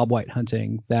bobwhite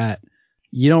hunting that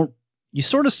you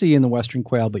sort of see in the western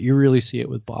quail, but you really see it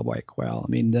with bobwhite quail.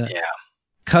 I mean,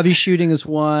 covey shooting is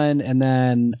one, and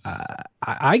then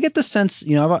I get the sense,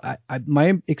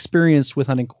 my experience with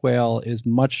hunting quail is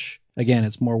much, again,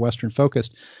 it's more Western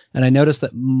focused, and I noticed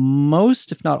that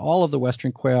most, if not all, of the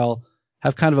Western quail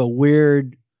have kind of a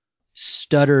weird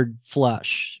stuttered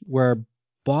flush, where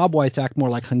bobwhites act more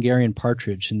like Hungarian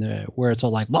partridge, where it's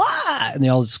all like blah, and they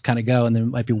all just kind of go, and there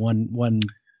might be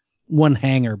one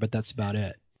hanger, but that's about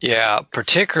it. Yeah,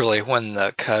 particularly when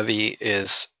the covey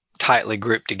is tightly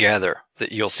grouped together,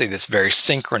 that you'll see this very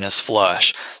synchronous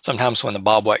flush. Sometimes when the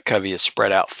bobwhite covey is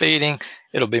spread out feeding,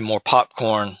 it'll be more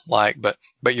popcorn-like, but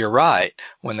you're right.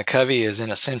 When the covey is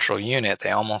in a central unit, they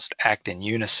almost act in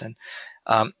unison.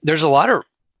 There's a lot of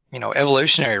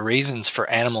evolutionary reasons for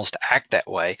animals to act that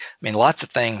way. I mean, lots of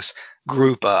things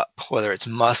group up, whether it's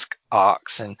musk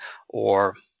oxen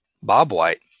or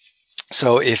bobwhite.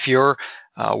 So if you're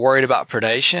worried about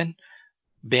predation,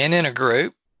 being in a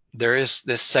group, there is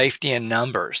this safety in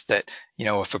numbers that,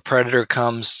 if a predator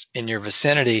comes in your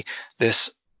vicinity,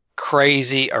 this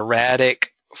crazy,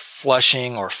 erratic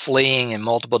flushing or fleeing in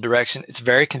multiple directions, it's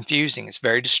very confusing. It's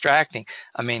very distracting.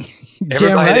 I mean,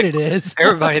 damn right it is.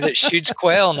 Everybody that shoots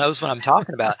quail knows what I'm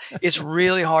talking about. It's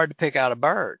really hard to pick out a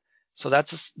bird. So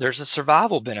there's a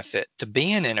survival benefit to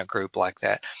being in a group like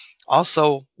that.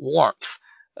 Also, warmth.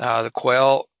 The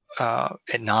quail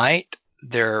at night,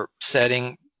 they're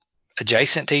setting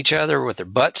adjacent to each other with their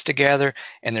butts together,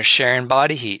 and they're sharing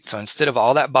body heat. So instead of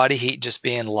all that body heat just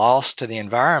being lost to the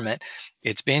environment,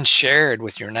 it's being shared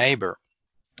with your neighbor.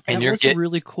 And that was a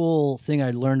really cool thing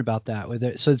I learned about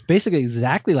that. So it's basically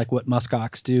exactly like what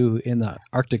muskox do in the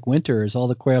Arctic winter. Is all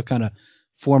the quail kind of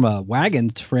form a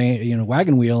wagon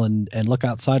wheel and look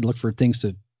outside, look for things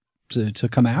to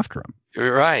come after them.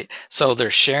 You're right. So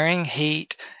they're sharing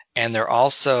heat, and they're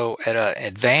also at an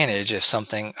advantage if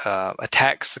something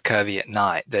attacks the covey at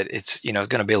night, that it's going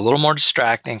to be a little more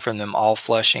distracting from them all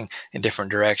flushing in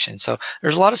different directions. So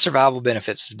there's a lot of survival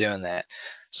benefits to doing that.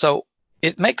 So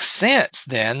it makes sense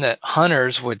then that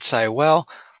hunters would say, well,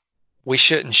 we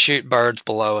shouldn't shoot birds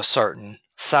below a certain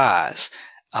size,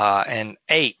 and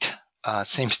 8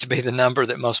 seems to be the number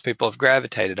that most people have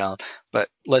gravitated on. But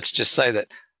let's just say that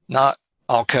not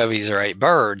all coveys are 8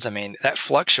 birds. I mean, that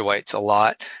fluctuates a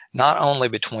lot, not only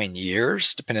between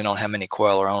years, depending on how many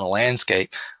quail are on a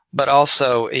landscape, but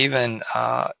also even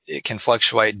it can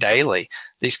fluctuate daily.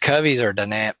 These coveys are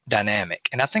dynamic.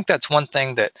 And I think that's one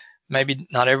thing that maybe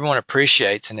not everyone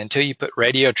appreciates. And until you put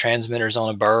radio transmitters on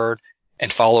a bird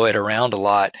and follow it around a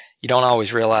lot, you don't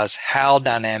always realize how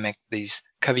dynamic these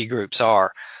covey groups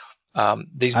are.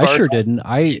 These birds, I sure didn't.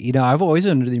 I've always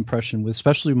been under the impression,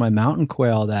 especially with my mountain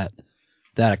quail, that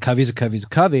a covey's a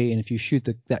covey, and if you shoot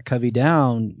that covey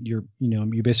down, you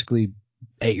basically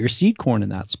ate your seed corn in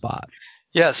that spot.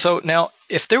 Yeah. So now,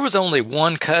 if there was only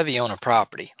one covey on a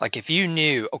property, like if you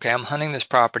knew, okay, I'm hunting this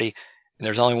property and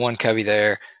there's only one covey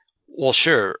there, well,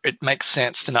 sure, it makes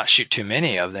sense to not shoot too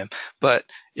many of them. But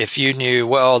if you knew,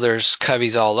 well, there's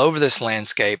coveys all over this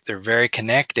landscape, they're very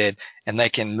connected, and they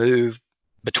can move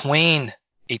between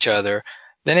each other,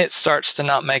 then it starts to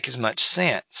not make as much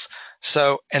sense.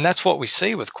 So, and that's what we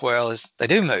see with quail, is they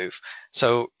do move.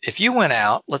 So if you went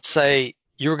out, let's say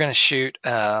you were going to shoot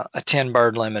a 10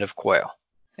 bird limit of quail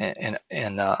in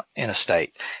a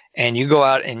state, and you go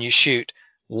out and you shoot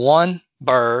 1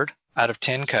 bird out of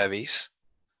 10 coveys,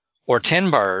 or 10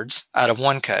 birds out of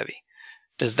 1 covey.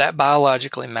 Does that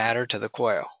biologically matter to the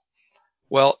quail?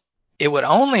 Well, it would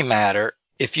only matter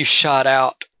if you shot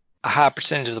out a high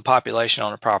percentage of the population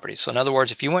on a property. So in other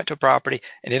words, if you went to a property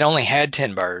and it only had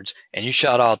 10 birds and you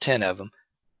shot all 10 of them,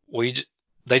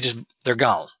 they're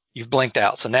gone. You've blinked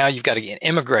out. So now you've got to get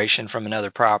immigration from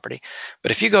another property. But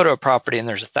if you go to a property and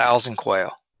there's 1,000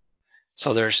 quail,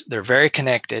 so they're very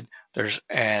connected, there's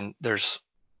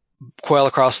quail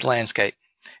across the landscape,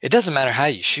 it doesn't matter how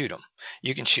you shoot them.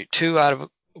 You can shoot 2 out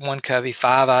of 1 covey,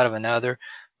 5 out of another,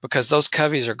 because those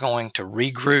coveys are going to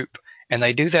regroup, and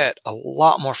they do that a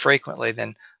lot more frequently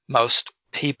than most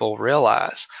people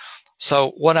realize. So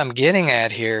what I'm getting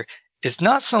at here is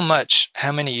not so much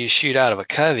how many you shoot out of a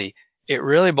covey. It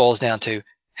really boils down to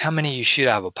how many you shoot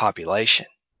out of a population.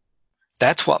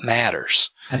 That's what matters.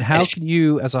 And how can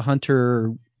you, as a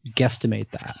hunter,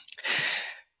 guesstimate that?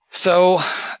 So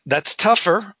that's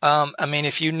tougher. I mean,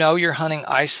 if you know you're hunting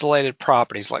isolated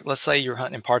properties, like let's say you're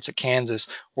hunting in parts of Kansas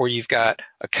where you've got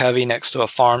a covey next to a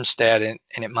farmstead, and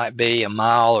it might be a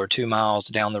mile or 2 miles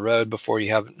down the road before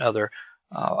you have another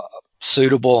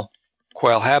suitable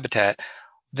quail habitat,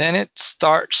 then it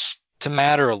starts to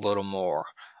matter a little more.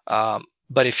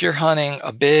 But if you're hunting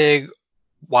a big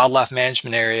wildlife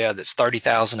management area that's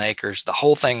 30,000 acres, the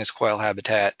whole thing is quail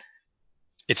habitat,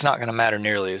 it's not going to matter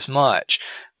nearly as much.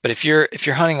 But if you're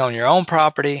hunting on your own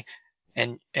property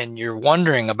and you're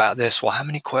wondering about this, well, how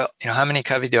many quail, how many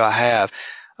covey do I have?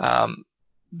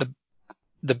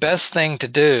 The best thing to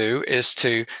do is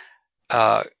to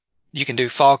you can do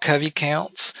fall covey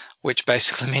counts, which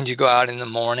basically means you go out in the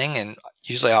morning and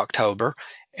usually October,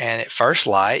 and at first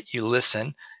light you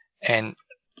listen and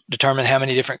determine how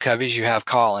many different coveys you have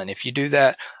calling. If you do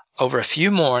that over a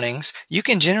few mornings, you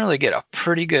can generally get a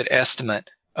pretty good estimate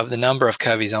of the number of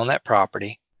coveys on that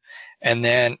property. And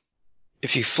then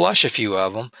if you flush a few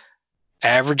of them,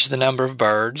 average the number of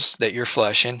birds that you're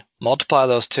flushing, multiply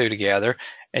those two together,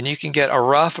 and you can get a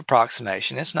rough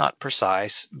approximation. It's not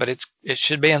precise, but it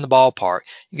should be in the ballpark.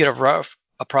 You get a rough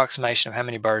approximation of how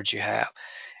many birds you have.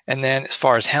 And then as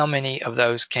far as how many of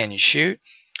those can you shoot,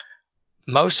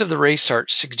 most of the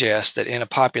research suggests that in a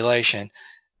population,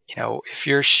 if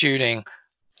you're shooting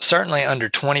certainly under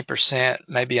 20%,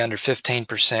 maybe under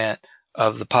 15%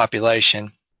 of the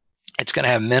population, it's going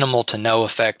to have minimal to no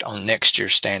effect on next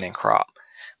year's standing crop.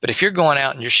 But if you're going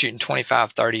out and you're shooting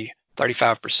 25, 30,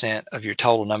 35% of your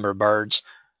total number of birds,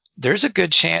 there's a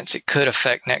good chance it could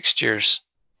affect next year's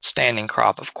standing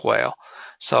crop of quail.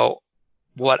 So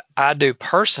what I do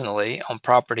personally on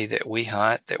property that we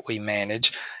hunt, that we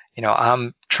manage,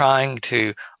 I'm trying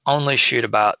to only shoot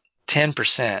about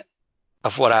 10%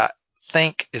 of what I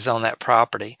think is on that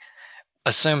property,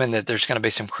 assuming that there's going to be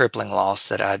some crippling loss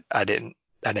that I didn't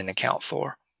account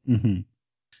for. Mm-hmm.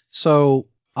 So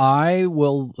I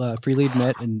will freely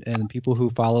admit, and people who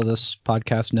follow this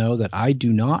podcast know, that I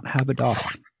do not have a dog.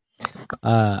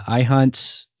 I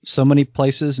hunt so many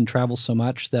places and travel so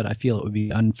much that I feel it would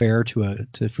be unfair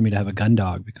for me to have a gun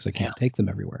dog because I can't take them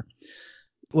everywhere.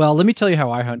 Well, let me tell you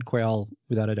how I hunt quail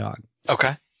without a dog.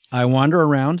 Okay. I wander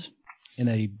around and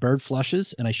a bird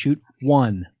flushes and I shoot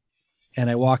one and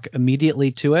I walk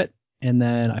immediately to it and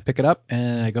then I pick it up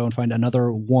and I go and find another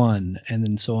one and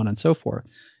then so on and so forth.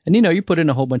 And you put in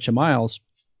a whole bunch of miles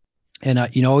and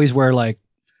always wear I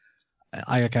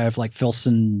have like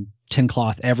Filson tin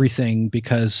cloth everything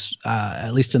because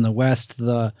at least in the West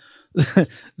the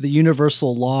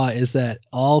universal law is that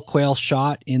all quail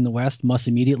shot in the West must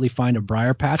immediately find a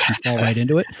briar patch and fall right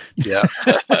into it. Yeah.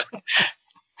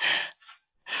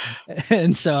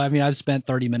 And so, I've spent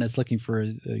 30 minutes looking for,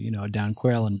 a downed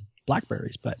quail and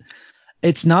blackberries, but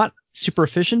it's not super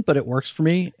efficient, but it works for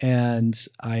me. And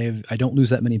I don't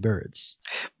lose that many birds.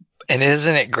 And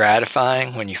isn't it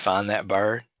gratifying when you find that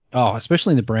bird? Oh,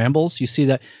 especially in the brambles. You see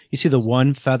the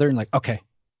one feather and like, okay.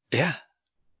 Yeah.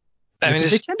 They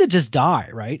tend to just die,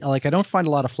 right? Like I don't find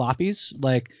a lot of floppies.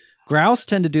 Like grouse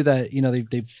tend to do that.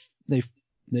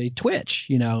 They twitch,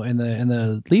 in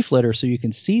the leaf litter, so you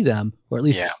can see them or at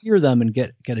least hear them and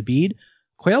get a bead.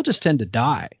 Quail just tend to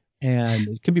die, and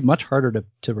it can be much harder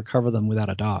to recover them without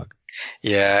a dog.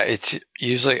 Yeah, it's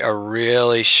usually a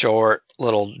really short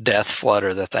little death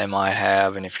flutter that they might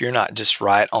have, and if you're not just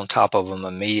right on top of them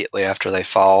immediately after they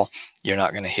fall, you're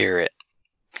not going to hear it.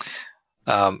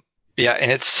 Yeah,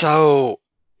 and it's so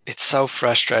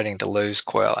frustrating to lose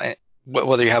quail, and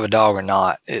whether you have a dog or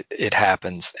not, it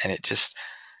happens, and it just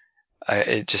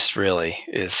really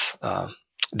is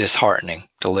disheartening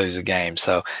to lose a game.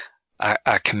 So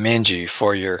I commend you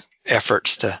for your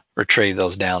efforts to retrieve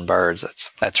those downed birds.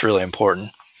 That's really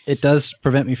important. It does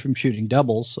prevent me from shooting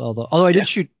doubles, although I did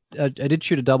shoot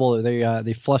a double.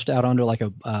 They flushed out onto like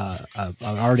a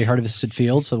already harvested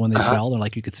field, so when they fell, they're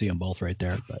like you could see them both right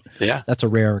there. But that's a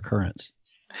rare occurrence.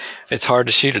 It's hard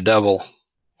to shoot a double.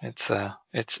 It's a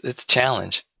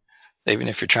challenge, even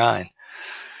if you're trying.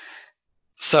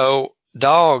 So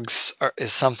dogs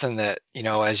is something that,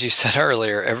 as you said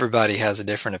earlier, everybody has a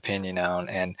different opinion on,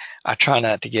 and I try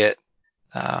not to get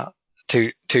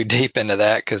too deep into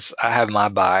that because I have my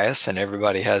bias and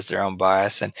everybody has their own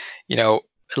bias. And,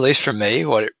 at least for me,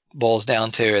 what it boils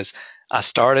down to is I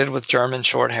started with German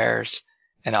short hairs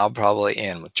and I'll probably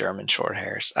end with German short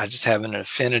hairs. I just have an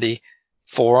affinity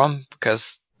for them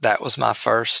because that was my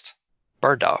first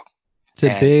bird dog. It's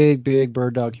a big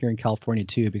bird dog here in California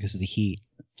too because of the heat.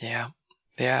 Yeah.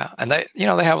 Yeah. And they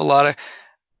have a lot of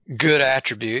good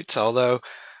attributes, although,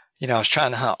 I was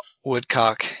trying to hunt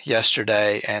woodcock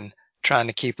yesterday and trying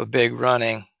to keep a big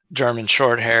running German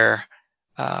short hair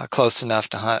close enough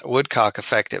to hunt woodcock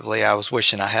effectively. I was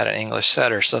wishing I had an English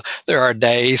setter. So there are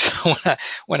days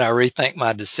when I rethink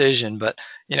my decision, but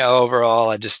overall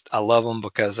I love them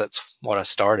because that's what I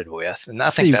started with. And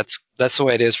I think that's the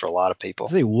way it is for a lot of people.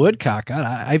 The woodcock,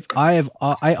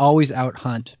 I always out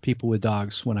hunt people with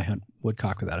dogs when I hunt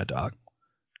woodcock without a dog.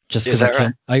 Just because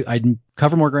I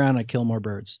cover more ground, I kill more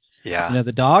birds. Yeah.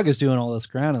 The dog is doing all this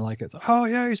ground and like, it's, oh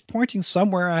yeah, he's pointing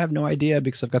somewhere. I have no idea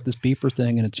because I've got this beeper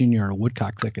thing and it's in your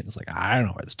woodcock thicket. It's like, I don't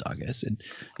know where this dog is. And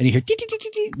you hear, dee, dee, dee,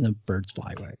 dee, dee, and the birds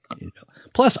fly away.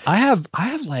 Plus I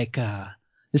have like,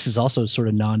 this is also sort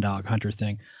of non-dog hunter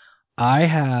thing. I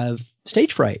have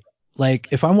stage fright. Like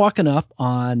if I'm walking up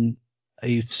on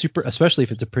a super, especially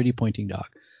if it's a pretty pointing dog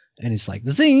and it's like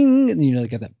zing, and they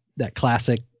got that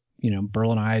classic,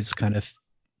 Berlin Ives kind of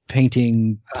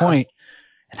painting point.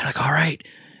 And they're like, all right,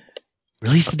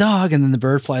 release the dog. And then the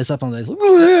bird flies up on this,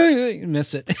 you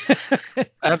miss it.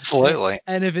 Absolutely.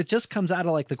 And if it just comes out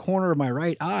of like the corner of my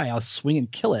right eye, I'll swing and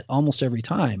kill it almost every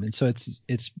time. And so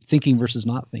it's thinking versus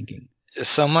not thinking.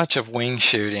 So much of wing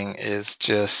shooting is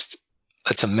just,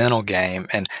 it's a mental game.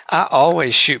 And I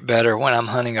always shoot better when I'm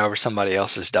hunting over somebody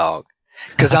else's dog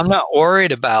because I'm not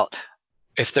worried about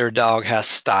if their dog has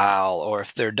style or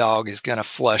if their dog is going to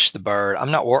flush the bird.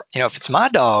 I'm not worried. If it's my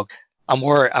dog, I'm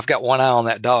worried. I've got one eye on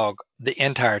that dog the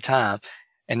entire time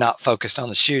and not focused on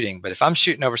the shooting. But if I'm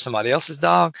shooting over somebody else's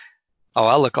dog, oh,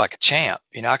 I look like a champ.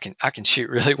 I can shoot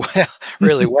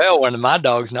really well when my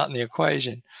dog's not in the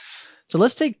equation. So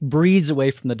let's take breeds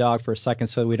away from the dog for a second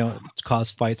so we don't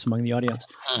cause fights among the audience.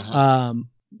 Mm-hmm.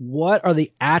 What are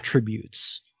the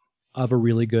attributes of a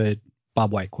really good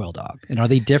bobwhite quail dog? And are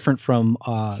they different from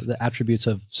the attributes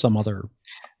of some other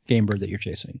game bird that you're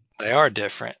chasing? They are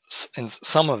different, and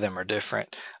some of them are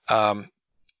different.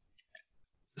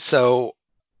 So,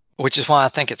 which is why I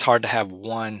think it's hard to have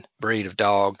one breed of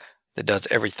dog that does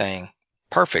everything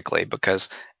perfectly because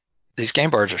these game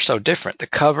birds are so different. The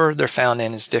cover they're found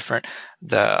in is different.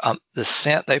 The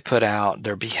scent they put out,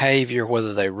 their behavior,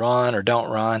 whether they run or don't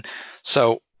run.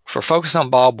 So, for focus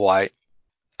on bobwhite,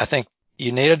 I think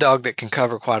you need a dog that can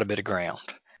cover quite a bit of ground.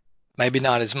 Maybe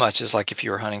not as much as like if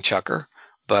you were hunting chucker,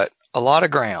 but a lot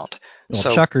of ground. Well,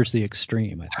 So chucker's the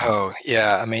extreme, I think. Oh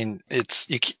yeah, I mean it's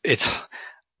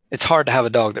hard to have a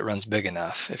dog that runs big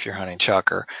enough if you're hunting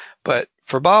chucker. But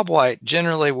for bobwhite,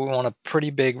 generally we want a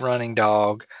pretty big running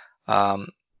dog,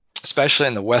 especially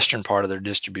in the western part of their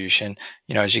distribution.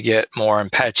 As you get more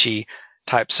Apache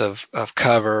types of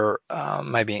cover,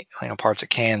 maybe parts of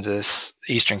Kansas,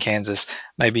 eastern Kansas,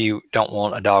 maybe you don't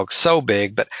want a dog so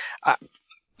big. But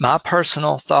my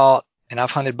personal thought, and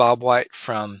I've hunted bobwhite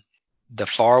from the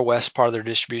far west part of their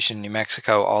distribution, New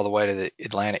Mexico, all the way to the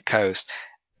Atlantic coast,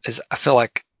 is I feel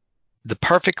like the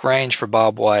perfect range for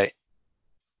bobwhite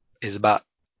is about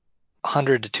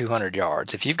 100 to 200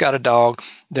 yards. If you've got a dog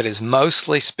that is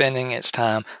mostly spending its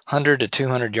time 100 to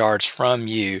 200 yards from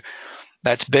you,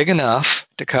 that's big enough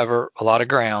to cover a lot of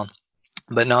ground,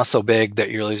 but not so big that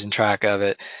you're losing track of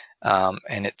it,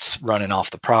 and it's running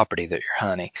off the property that you're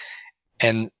hunting.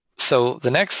 And so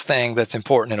the next thing that's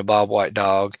important in a bobwhite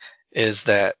dog is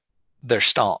that they're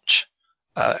staunch,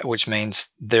 which means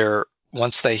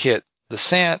once they hit the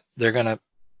scent, they're going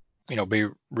to be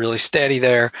really steady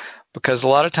there, because a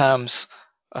lot of times,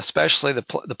 especially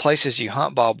the places you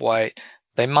hunt bobwhite,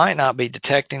 they might not be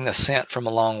detecting the scent from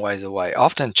a long ways away.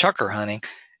 Often chucker hunting,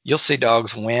 you'll see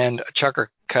dogs wind a chucker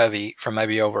covey from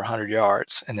maybe over 100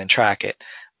 yards and then track it.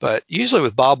 But usually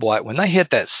with bobwhite, when they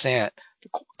hit that scent,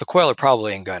 the quail are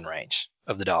probably in gun range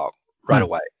of the dog right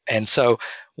away. And so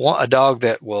a dog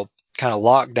that will kind of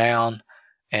lock down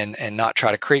and not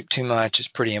try to creep too much is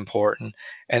pretty important.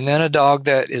 And then a dog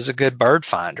that is a good bird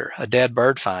finder, a dead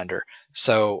bird finder.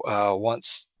 So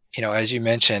once, as you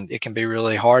mentioned, it can be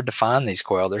really hard to find these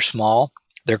quail. They're small,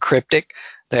 they're cryptic,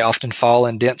 they often fall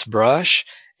in dense brush,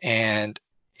 and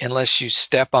unless you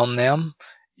step on them,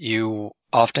 you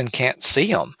often can't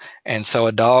see them. And so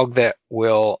a dog that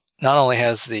will not only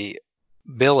has the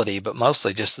ability, but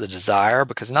mostly just the desire,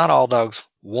 because not all dogs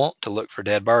want to look for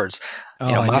dead birds. Oh,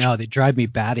 I know. They drive me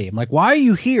batty. I'm like, why are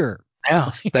you here?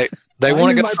 Yeah, they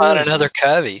want to go find another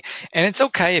covey. And it's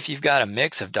okay if you've got a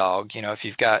mix of dog. If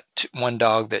you've got one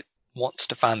dog that wants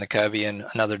to find the covey and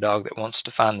another dog that wants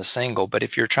to find the single. But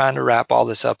if you're trying to wrap all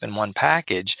this up in one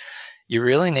package, you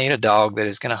really need a dog that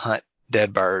is going to hunt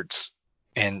dead birds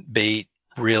and be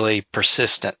really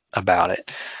persistent about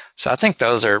it. So I think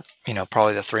those are,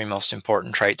 probably the three most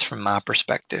important traits from my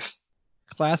perspective.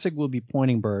 Classic will be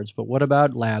pointing birds, but what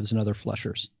about labs and other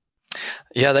flushers?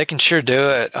 Yeah, they can sure do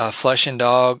it. Flushing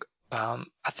dog, I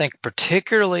think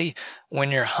particularly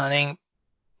when you're hunting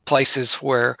places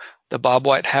where the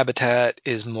bobwhite habitat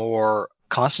is more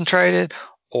concentrated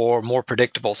or more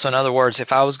predictable. So in other words,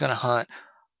 if I was going to hunt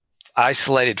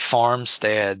isolated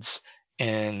farmsteads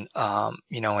in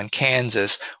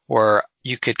Kansas, where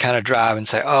you could kind of drive and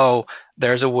say, oh,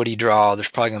 there's a woody draw, there's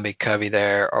probably going to be covey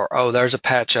there, or oh, there's a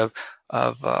patch of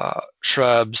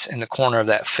shrubs in the corner of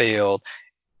that field.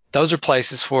 those are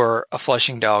places where a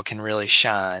flushing dog can really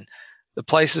shine. The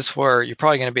places where you're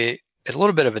probably going to be at a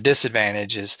little bit of a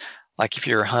disadvantage is like if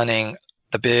you're hunting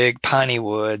the big piney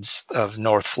woods of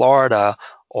North Florida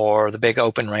or the big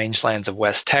open rangelands of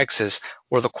West Texas,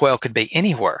 where the quail could be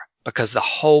anywhere because the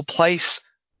whole place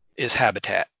is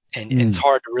habitat, and it's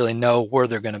hard to really know where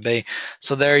they're going to be.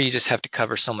 So there you just have to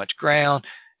cover so much ground,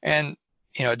 and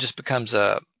it just becomes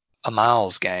a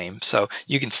miles game. So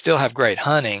you can still have great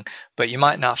hunting, but you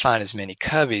might not find as many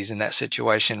coveys in that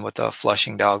situation with a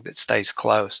flushing dog that stays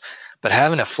close. But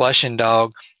having a flushing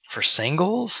dog for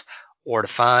singles or to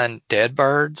find dead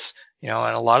birds, and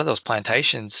a lot of those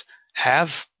plantations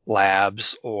have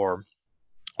labs or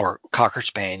cocker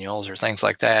spaniels or things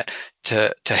like that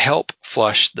to help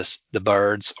flush the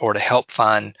birds or to help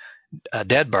find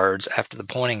dead birds after the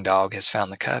pointing dog has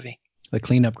found the covey. The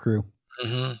cleanup crew.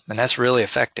 And that's really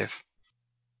effective.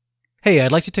 Hey,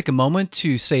 I'd like to take a moment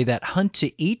to say that Hunt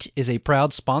to Eat is a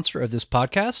proud sponsor of this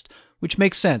podcast, which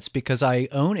makes sense because I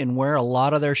own and wear a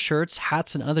lot of their shirts,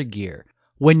 hats, and other gear.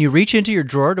 When you reach into your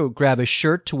drawer to grab a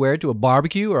shirt to wear to a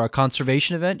barbecue or a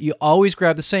conservation event, you always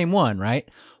grab the same one, right?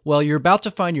 Well, you're about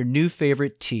to find your new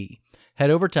favorite tee.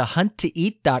 Head over to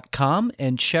hunttooeat.com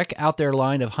and check out their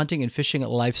line of hunting and fishing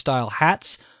lifestyle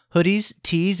hats, hoodies,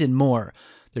 tees, and more.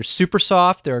 They're super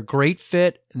soft, they're a great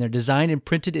fit, and they're designed and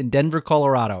printed in Denver,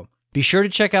 Colorado. Be sure to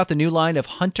check out the new line of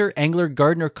Hunter, Angler,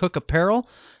 Gardener, Cook apparel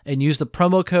and use the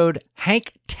promo code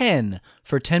HANK10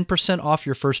 for 10% off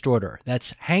your first order.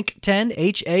 That's HANK10,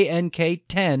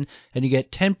 HANK10, and you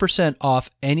get 10%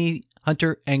 off any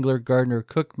Hunter, Angler, Gardener,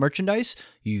 Cook merchandise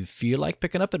you feel like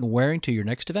picking up and wearing to your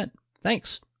next event.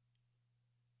 Thanks.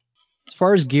 As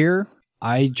far as gear,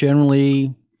 I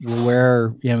generally will wear,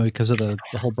 because of the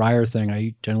whole briar thing,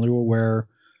 I generally will wear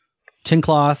tin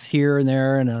cloth here and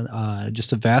there and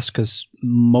just a vest because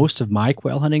most of my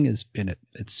quail hunting is in it.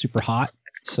 It's super hot.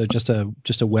 So just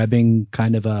a webbing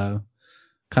kind of a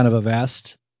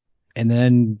vest, and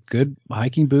then good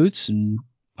hiking boots. And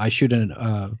I shoot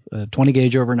a 20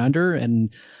 gauge over and under,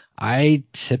 and I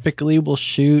typically will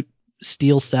shoot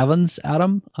steel 7s at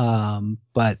them.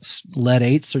 But lead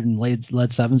 8s and lead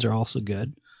 7s are also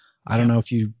good. I don't know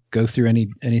if you go through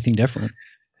anything different.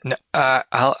 No,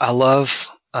 I love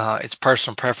it's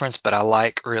personal preference, but I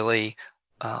like really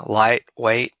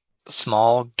lightweight,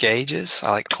 small gauges. I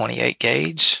like 28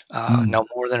 gauge, no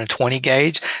more than a 20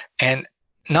 gauge. And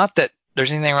not that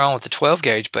there's anything wrong with the 12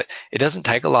 gauge, but it doesn't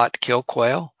take a lot to kill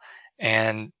quail.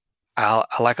 And I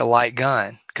like a light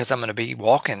gun because I'm going to be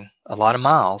walking a lot of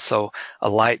miles. So a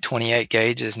light 28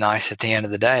 gauge is nice at the end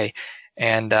of the day.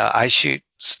 And I shoot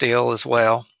steel as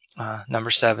well,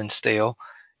 number 7 steel.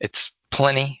 It's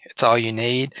plenty. It's all you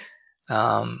need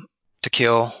to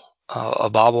kill a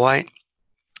bobwhite.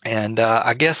 And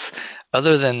I guess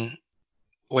other than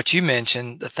what you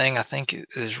mentioned, the thing I think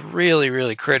is really,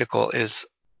 really critical is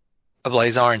a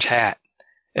blaze orange hat.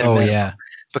 Oh, yeah.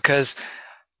 Because,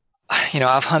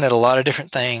 I've hunted a lot of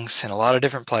different things in a lot of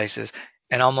different places,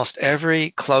 and almost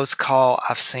every close call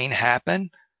I've seen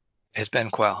happen has been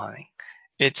quail hunting.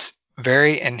 It's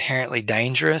very inherently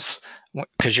dangerous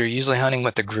because you're usually hunting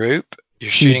with a group.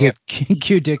 You're shooting at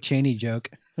cute Dick Cheney joke.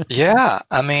 Yeah,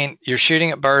 I mean, you're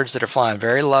shooting at birds that are flying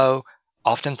very low,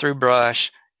 often through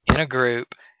brush, in a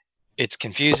group. It's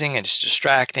confusing, it's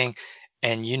distracting,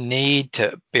 and you need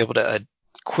to be able to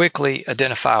quickly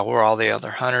identify where all the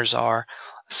other hunters are.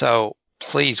 So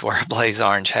please wear a blaze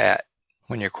orange hat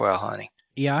when you're quail hunting.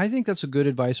 Yeah, I think that's a good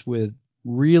advice with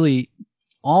really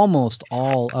almost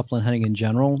all upland hunting in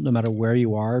general, no matter where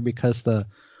you are, because the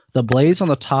blaze on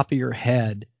the top of your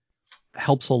head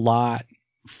helps a lot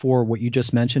for what you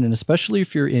just mentioned, and especially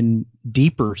if you're in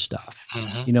deeper stuff,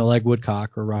 like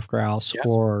woodcock or rough grouse,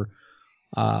 or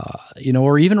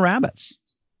or even rabbits.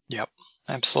 Yep,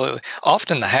 absolutely.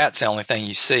 Often the hat's the only thing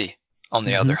you see on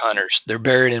the other hunters. They're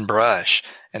buried in brush,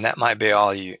 and that might be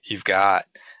all you've got.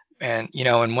 And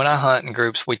and when I hunt in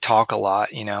groups, we talk a lot.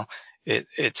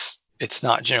 It's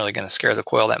not generally going to scare the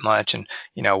quail that much, and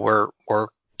we're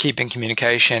keeping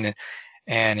communication,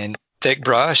 and in thick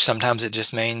brush, sometimes it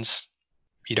just means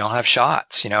you don't have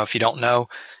shots. If you don't know,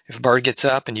 if a bird gets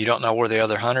up and you don't know where the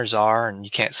other hunters are and you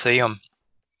can't see them,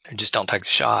 just don't take the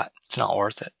shot. It's not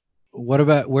worth it.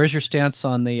 Where's your stance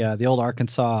on the old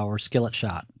Arkansas or skillet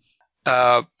shot?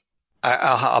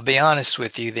 I'll be honest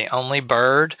with you. The only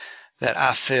bird that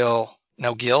I feel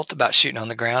no guilt about shooting on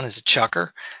the ground is a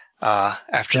chucker.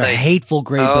 They're hateful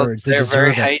gray birds. They they're very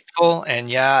deserve it. hateful,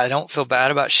 and I don't feel bad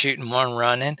about shooting one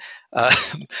running.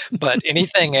 But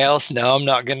anything else, no, I'm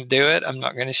not going to do it. I'm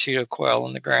not going to shoot a quail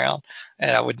on the ground,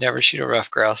 and I would never shoot a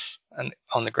rough grouse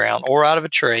on the ground or out of a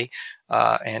tree.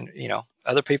 And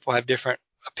other people have different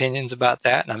opinions about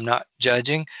that, and I'm not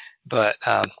judging, but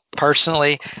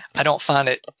personally, I don't find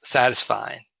it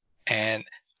satisfying. And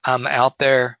I'm out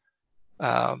there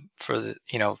for the,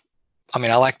 I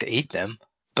mean, I like to eat them,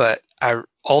 but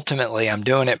I'm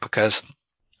doing it because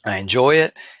I enjoy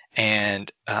it.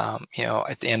 And,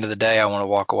 at the end of the day, I want to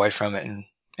walk away from it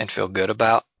and feel good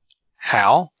about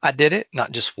how I did it,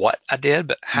 not just what I did,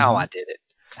 but how I did it.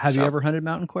 Have you ever hunted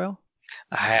mountain quail?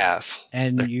 I have.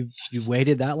 And you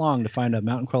waited that long to find a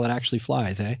mountain quail that actually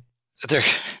flies, eh? They're,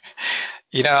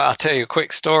 I'll tell you a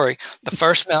quick story. The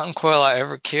first mountain quail I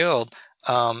ever killed,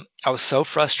 I was so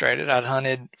frustrated. I'd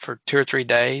hunted for 2 or 3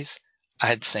 days. I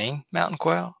had seen mountain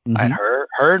quail. I had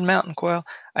heard mountain quail.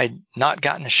 I'd not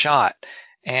gotten a shot.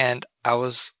 And I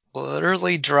was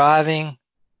literally driving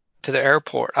to the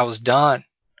airport. I was done.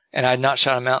 And I'd not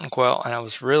shot a mountain quail. And I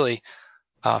was really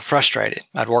frustrated.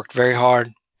 I'd worked very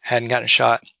hard, hadn't gotten a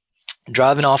shot.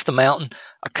 Driving off the mountain,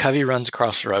 a covey runs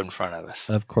across the road in front of us.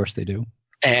 Of course they do.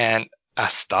 And I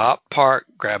stopped,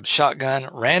 parked, grabbed a shotgun,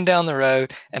 ran down the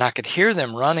road, and I could hear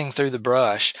them running through the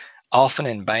brush off an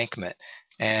embankment.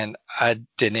 And I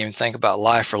didn't even think about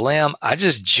life or limb. I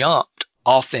just jumped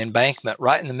off the embankment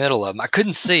right in the middle of them. I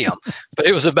couldn't see them, but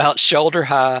it was about shoulder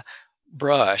high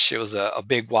brush. It was a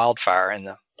big wildfire, and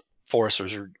the forest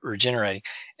was regenerating.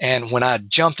 And when I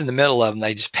jumped in the middle of them,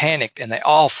 they just panicked, and they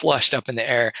all flushed up in the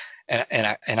air,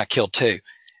 and I killed two.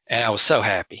 And I was so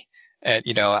happy. And,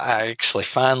 I actually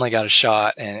finally got a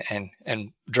shot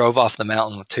and drove off the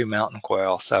mountain with 2 mountain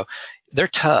quail. So they're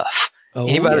tough. Oh,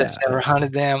 Anybody yeah. that's never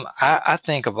hunted them, I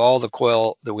think of all the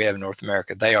quail that we have in North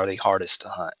America, they are the hardest to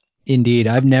hunt. Indeed.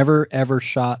 I've never, ever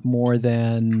shot more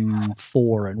than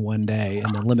 4 in one day.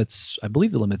 And I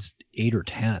believe the limit's 8 or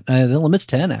 10. The limit's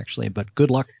 10, actually. But good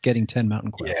luck getting 10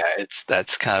 mountain quail. Yeah,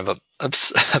 that's kind of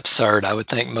absurd, I would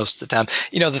think, most of the time.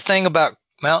 The thing about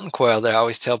mountain quail that I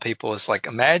always tell people is, like,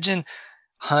 imagine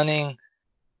hunting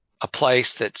a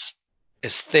place that's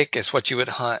as thick as what you would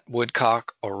hunt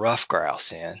woodcock or ruffed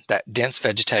grouse in, that dense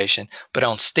vegetation, but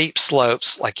on steep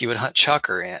slopes like you would hunt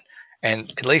chukar in.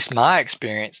 And at least my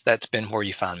experience, that's been where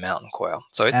you find mountain quail.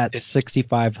 So it's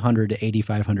 6,500 to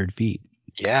 8,500 feet.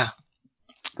 Yeah,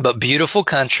 but beautiful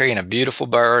country and a beautiful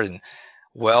bird, and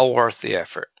well worth the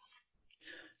effort.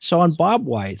 So on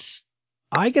bobwhites,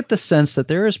 I get the sense that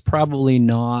there is probably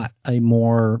not a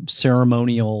more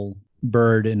ceremonial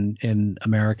bird in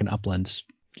American uplands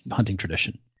hunting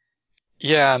tradition.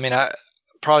 Yeah, I mean,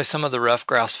 probably some of the ruffed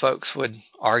grouse folks would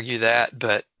argue that,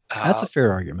 but that's a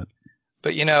fair argument.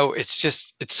 But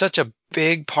it's such a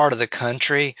big part of the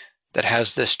country that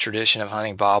has this tradition of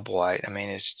hunting bobwhite. I mean,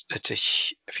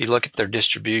 if you look at their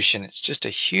distribution, it's just a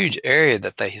huge area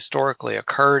that they historically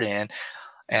occurred in.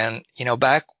 And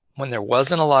back when there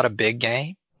wasn't a lot of big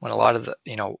game, when a lot of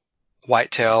the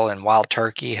whitetail and wild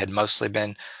turkey had mostly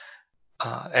been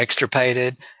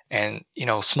extirpated, and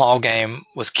small game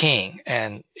was king,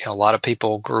 and a lot of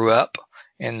people grew up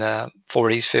in the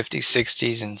 40s, 50s,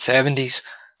 60s, and 70s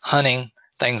hunting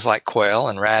things like quail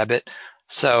and rabbit.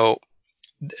 So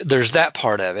there's that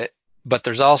part of it, but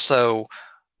there's also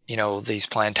these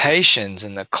plantations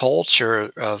and the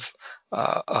culture of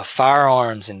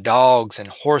firearms and dogs and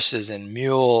horses and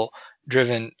mule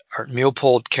driven or mule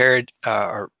pulled carriage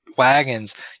or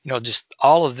wagons, just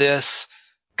all of this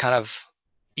kind of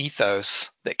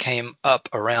ethos that came up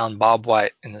around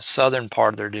bobwhite in the southern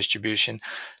part of their distribution.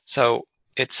 So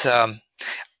it's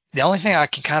the only thing I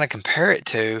can kind of compare it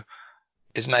to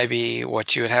is maybe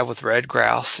what you would have with red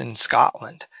grouse in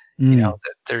Scotland.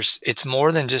 It's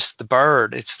more than just the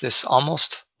bird. It's this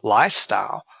almost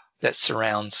lifestyle that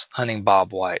surrounds hunting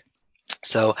bobwhite.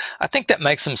 So I think that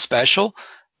makes them special,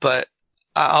 but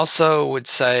I also would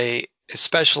say, as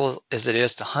special as it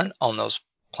is to hunt on those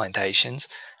plantations,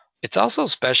 it's also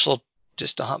special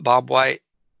just to hunt bobwhite,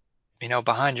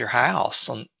 behind your house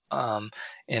in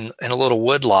a little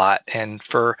wood lot. And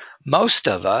for most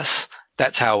of us,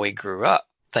 that's how we grew up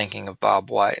thinking of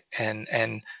bobwhite,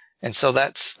 and so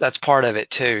that's part of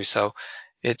it too. So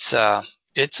it's a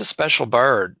special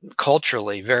bird,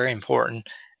 culturally very important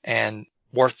and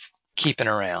worth keeping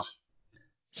around.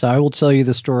 So I will tell you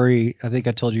the story. I think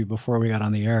I told you before we got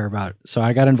on the air about. So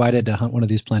I got invited to hunt one of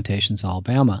these plantations in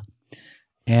Alabama,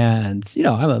 and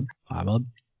I'm a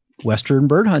Western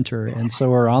bird hunter, and so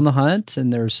we're on the hunt,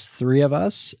 and there's 3 of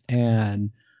us,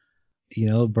 and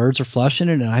birds are flushing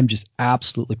it, and I'm just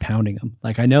absolutely pounding them.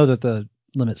 Like, I know that the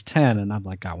limit's 10, and I'm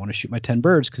like, I want to shoot my 10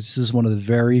 birds, because this is one of the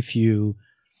very few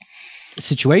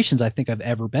situations I think I've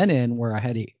ever been in where I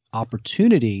had an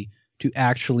opportunity to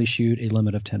actually shoot a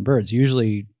limit of 10 birds.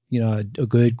 Usually, a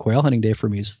good quail hunting day for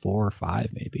me is 4 or 5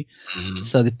 maybe. Mhm.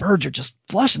 So the birds are just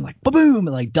flushing like boom,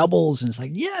 and like doubles, and it's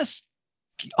like, yes,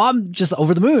 I'm just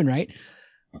over the moon, right?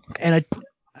 And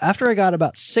after I got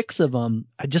about 6 of them,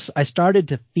 I started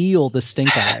to feel the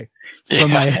stink eye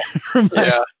from Yeah.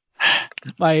 Yeah.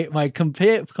 my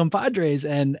compadres,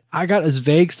 and I got this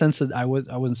vague sense that I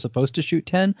wasn't supposed to shoot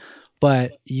 10,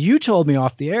 but you told me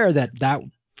off the air that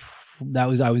I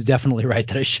was definitely right,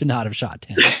 that I should not have shot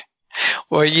 10.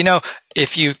 Well,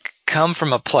 if you come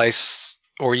from a place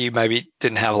or you maybe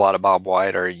didn't have a lot of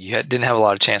bobwhite, or you didn't have a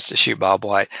lot of chance to shoot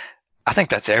bobwhite, I think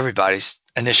that's everybody's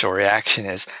initial reaction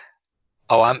is,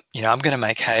 oh, I'm going to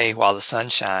make hay while the sun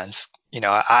shines.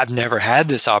 I've never had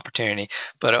this opportunity,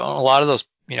 but on a lot of those,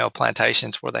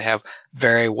 plantations where they have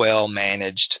very well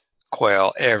managed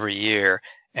quail every year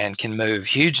and can move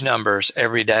huge numbers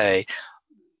every day,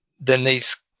 then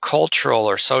these cultural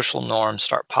or social norms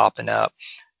start popping up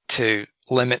to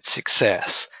limit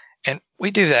success. And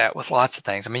we do that with lots of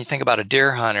things. I mean, you think about a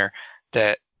deer hunter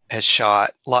that has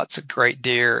shot lots of great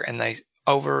deer, and they,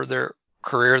 over their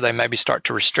career, they maybe start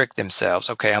to restrict themselves.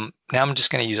 Okay, I'm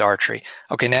just going to use archery.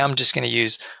 Okay, now I'm just going to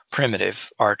use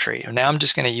primitive archery. Or now I'm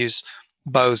just going to use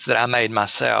bows that I made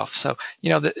myself. So,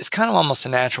 it's kind of almost a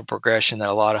natural progression that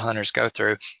a lot of hunters go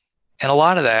through. And a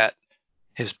lot of that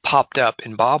has popped up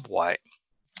in bobwhite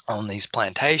on these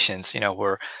plantations,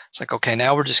 where it's like, okay,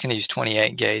 now we're just going to use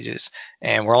 28 gauges,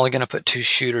 and we're only going to put 2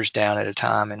 shooters down at a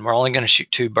time, and we're only going to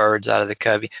shoot 2 birds out of the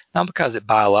covey, not because it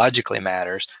biologically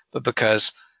matters, but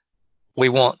because we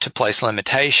want to place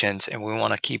limitations, and we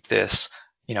want to keep this,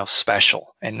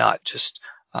 special, and not just,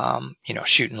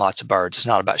 shooting lots of birds. It's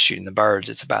not about shooting the birds.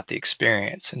 It's about the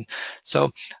experience. And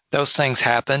so those things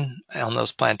happen on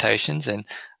those plantations. And,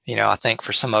 I think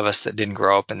for some of us that didn't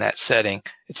grow up in that setting,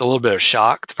 it's a little bit of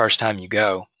shock the first time you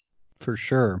go. For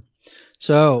sure.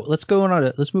 So let's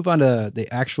move on to the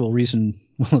actual reason,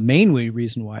 well, the main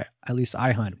reason why at least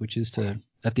I hunt, which is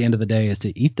at the end of the day, is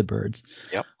to eat the birds.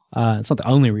 Yep. It's not the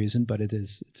only reason, but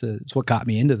it's what got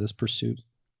me into this pursuit.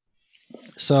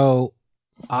 So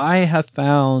I have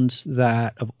found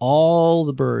that of all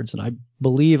the birds, and I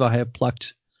believe I have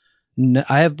plucked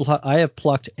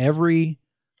every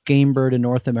game bird in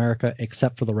North America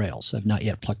except for the rails. I've not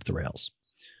yet plucked the rails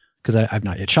because I've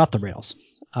not yet shot the rails.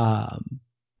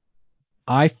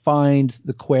 I find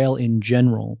the quail in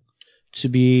general to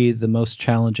be the most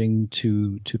challenging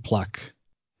to pluck.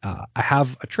 I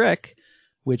have a trick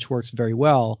which works very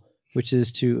well, which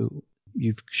is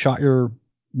you've shot your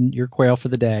quail for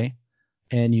the day,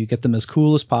 and you get them as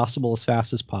cool as possible, as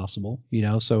fast as possible,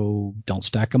 so don't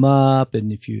stack them up.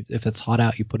 And if it's hot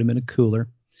out, you put them in a cooler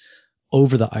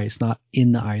over the ice, not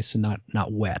in the ice, and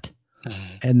not wet.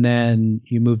 Mm-hmm. And then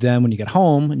you move them when you get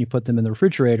home, and you put them in the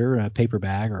refrigerator in a paper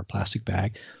bag or a plastic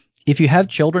bag. If you have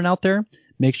children out there,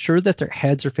 make sure that their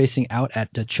heads are facing out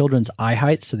at the children's eye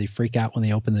height, so they freak out when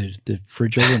they open the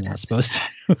refrigerator and they're not supposed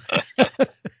to.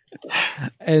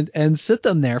 and sit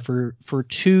them there for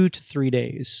 2 to 3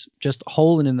 days, just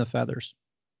holding in the feathers.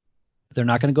 They're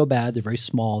not going to go bad. They're very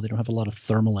small. They don't have a lot of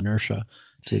thermal inertia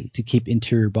to keep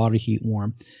interior body heat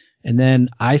warm. And then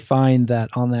I find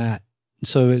that on that,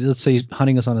 so let's say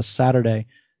hunting is on a Saturday.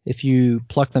 If you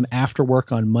pluck them after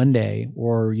work on Monday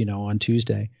or, on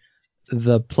Tuesday,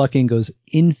 the plucking goes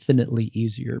infinitely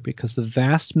easier, because the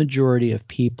vast majority of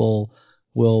people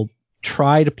will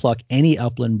try to pluck any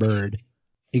upland bird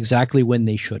exactly when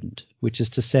they shouldn't, which is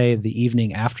to say the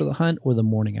evening after the hunt or the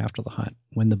morning after the hunt,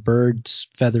 when the bird's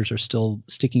feathers are still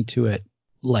sticking to it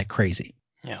like crazy.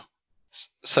 Yeah.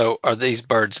 So are these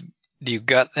birds, do you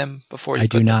gut them before you I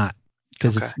put do them? not,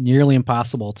 because It's nearly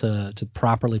impossible to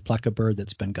properly pluck a bird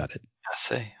that's been gutted. I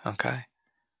see. Okay.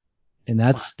 And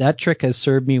that trick has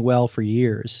served me well for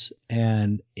years.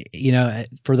 And,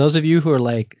 for those of you who are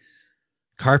like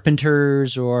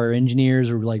carpenters or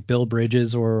engineers, or like Bill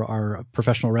Bridges, or are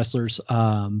professional wrestlers,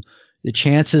 the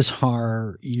chances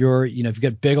are if you've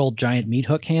got big old giant meat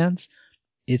hook hands,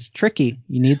 it's tricky.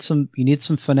 You need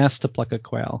some finesse to pluck a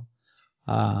quail.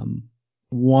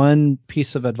 One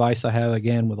piece of advice I have,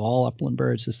 again, with all upland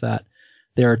birds, is that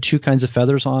there are 2 kinds of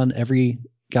feathers on every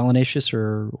gallinaceous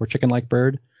or chicken-like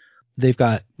bird. They've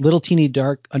got little teeny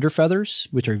dark underfeathers,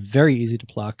 which are very easy to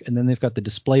pluck, and then they've got the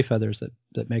display feathers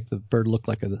that make the bird look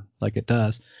like it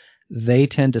does. They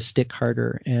tend to stick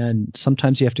harder, and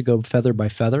sometimes you have to go feather by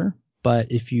feather.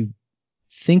 But if you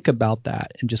think about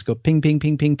that and just go ping, ping,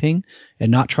 ping, ping, ping,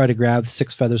 and not try to grab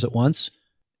 6 feathers at once,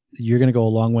 you're going to go a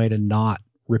long way to not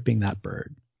ripping that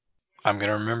bird. I'm going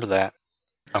to remember that.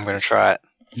 I'm going to try it.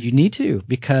 You need to,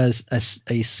 because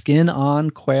a skin-on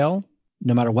quail,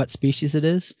 no matter what species it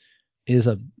is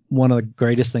one of the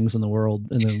greatest things in the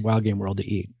world, in the wild game world, to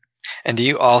eat. And do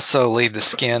you also leave the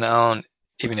skin on,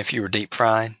 even if you were deep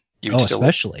frying? You would Oh, still.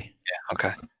 especially. Yeah.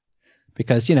 Okay.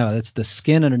 Because, it's the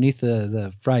skin underneath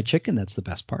the fried chicken that's the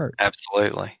best part.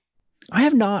 Absolutely. I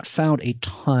have not found a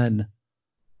ton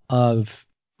of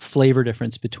flavor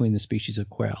difference between the species of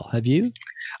quail. Have you?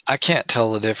 I can't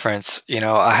tell the difference.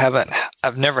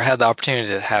 I've never had the opportunity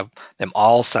to have them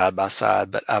all side by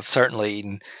side, but I've certainly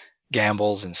eaten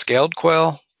gambles and scaled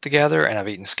quail together, and I've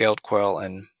eaten scaled quail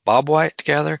and bobwhite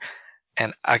together,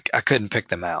 and I couldn't pick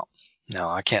them out. No,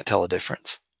 I can't tell the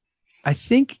difference. I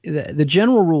think the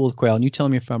general rule with quail, and you tell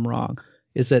me if I'm wrong,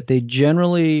 is that they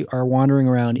generally are wandering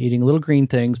around eating little green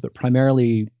things, but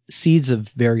primarily seeds of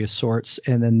various sorts,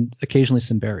 and then occasionally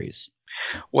some berries.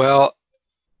 Well,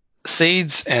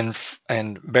 seeds and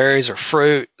berries or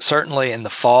fruit certainly in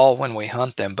the fall when we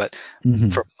hunt them, but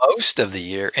for most of the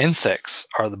year, insects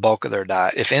are the bulk of their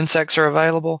diet. If insects are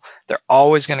available, they're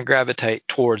always going to gravitate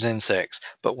towards insects.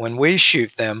 But when we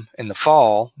shoot them in the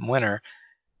fall, winter,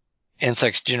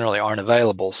 insects generally aren't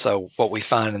available. So what we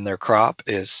find in their crop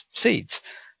is seeds.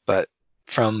 But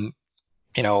from,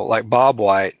 like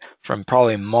bobwhite, from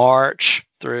probably March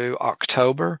through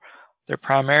October, they're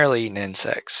primarily eating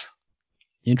insects.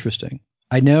 Interesting.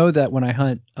 I know that when I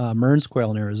hunt Mearns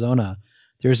quail in Arizona,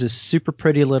 there's this super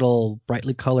pretty little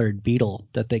brightly colored beetle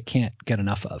that they can't get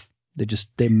enough of.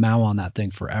 They mow on that thing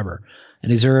forever.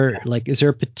 And is there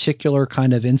a particular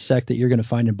kind of insect that you're going to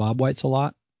find in bobwhites a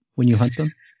lot when you hunt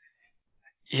them?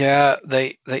 Yeah,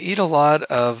 they eat a lot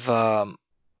of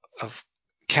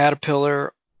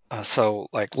caterpillar, so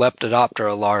like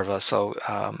Lepidoptera larvae. So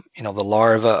the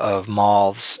larva of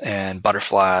moths and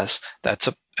butterflies. That's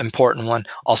an important one.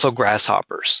 Also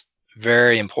grasshoppers,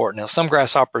 very important. Now some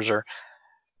grasshoppers are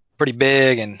pretty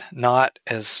big and not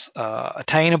as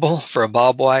attainable for a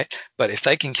bobwhite, but if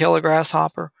they can kill a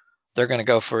grasshopper, they're going to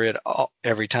go for it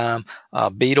every time.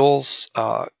 Beetles,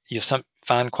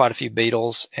 find quite a few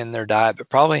beetles in their diet, but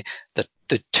probably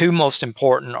the two most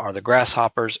important are the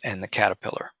grasshoppers and the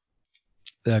caterpillar.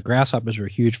 The grasshoppers are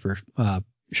huge for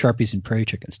sharpies and prairie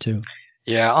chickens too.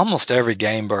 Yeah, almost every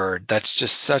game bird. That's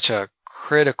just such a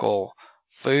critical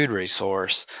food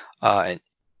resource. And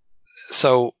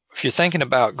so if you're thinking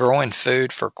about growing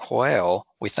food for quail,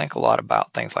 we think a lot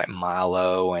about things like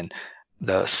milo and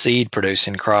the seed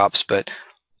producing crops, but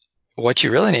what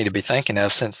you really need to be thinking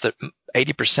of, since the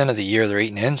 80% of the year they're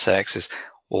eating insects, is,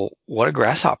 well, what do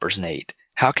grasshoppers need?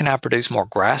 How can I produce more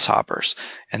grasshoppers?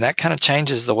 And that kind of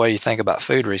changes the way you think about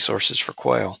food resources for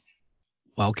quail.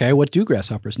 Okay, what do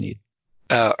grasshoppers need?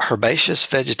 Herbaceous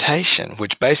vegetation,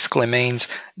 which basically means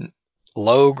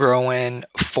low growing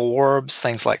forbs,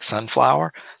 things like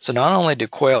sunflower. So not only do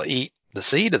quail eat the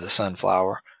seed of the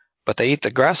sunflower, but they eat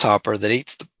the grasshopper that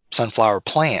eats the sunflower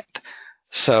plant.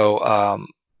 So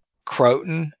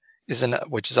croton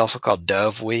which is also called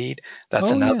doveweed.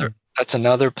 That's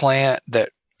another plant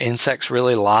that insects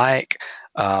really like.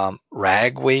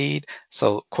 Ragweed.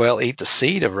 So quail eat the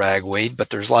seed of ragweed, but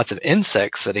there's lots of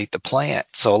insects that eat the plant.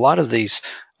 So a lot of these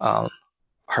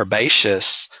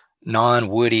herbaceous,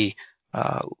 non-woody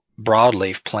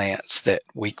broadleaf plants that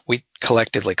we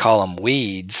collectively call them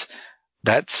weeds,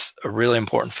 that's a really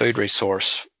important food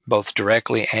resource, both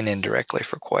directly and indirectly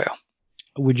for quail.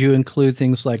 Would you include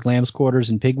things like lamb's quarters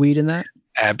and pigweed in that?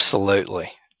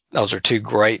 Absolutely. Those are two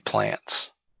great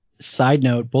plants. Side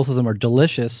note, both of them are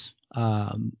delicious.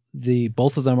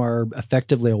 Both of them are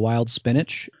effectively a wild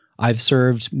spinach. I've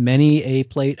served many a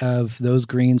plate of those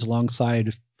greens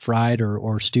alongside fried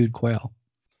or stewed quail.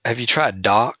 Have you tried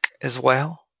dock as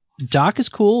well? Dock is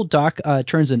cool. Dock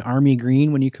turns an army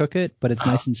green when you cook it, but it's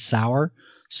nice and sour.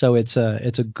 So it's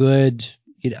a good.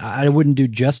 I wouldn't do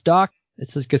just dock. It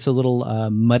just gets a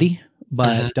little muddy,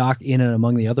 but dock in and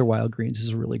among the other wild greens is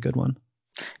a really good one.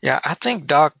 Yeah, I think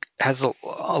dock has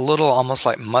a little almost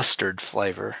like mustard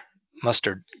flavor,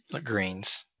 mustard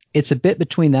greens. It's a bit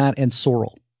between that and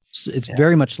sorrel. It's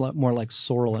very much more like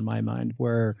sorrel in my mind,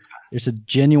 where there's a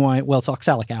genuine, well, it's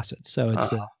oxalic acid, so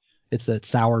it's that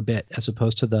sour bit as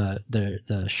opposed to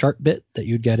the sharp bit that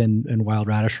you'd get in wild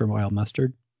radish or wild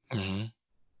mustard. Mm-hmm.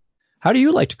 How do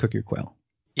you like to cook your quail?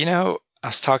 I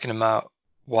was talking to my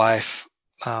wife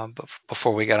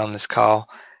before we got on this call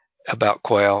about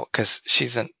quail, because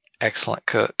she's an excellent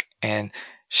cook and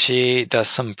she does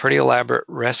some pretty elaborate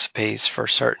recipes for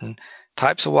certain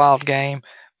types of wild game.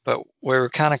 But we were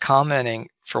kind of commenting,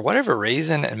 for whatever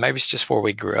reason, and maybe it's just where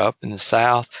we grew up in the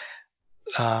South,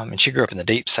 and she grew up in the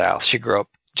deep South. She grew up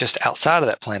just outside of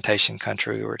that plantation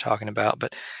country we were talking about.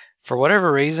 But for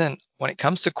whatever reason, when it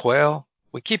comes to quail,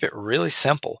 we keep it really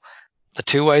simple. The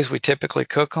two ways we typically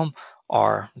cook them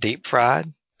are deep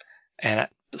fried and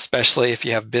especially if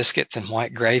you have biscuits and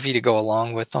white gravy to go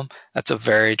along with them. That's a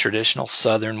very traditional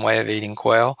Southern way of eating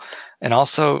quail. And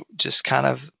also just kind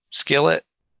of skillet,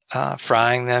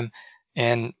 frying them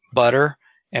in butter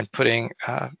and putting,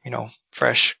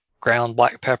 fresh ground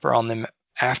black pepper on them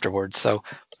afterwards. So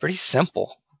pretty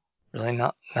simple, really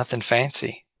nothing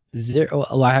fancy.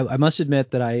 I must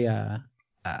admit that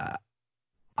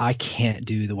I can't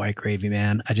do the white gravy,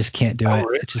 man. I just can't do it.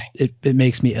 Really? It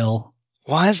makes me ill.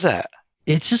 Why is that?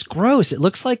 It's just gross. It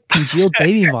looks like congealed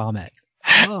baby vomit.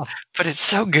 Ugh. But it's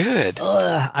so good.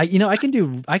 I can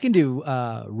do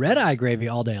red eye gravy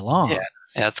all day long. Yeah,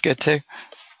 that's good too.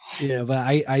 Yeah, but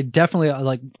I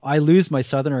definitely I lose my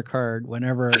Southerner card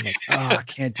whenever I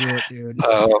can't do it, dude.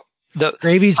 The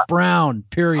Gravy's brown,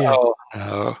 period.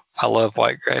 Oh, I love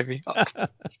white gravy.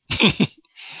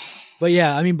 But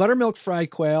yeah, I mean, buttermilk fried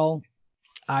quail,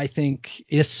 I think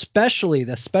especially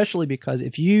because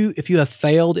if you have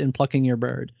failed in plucking your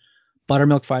bird,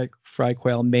 buttermilk fried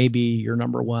quail may be your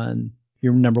number one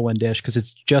dish, because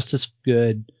it's just as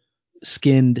good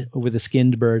skinned with a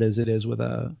skinned bird as it is with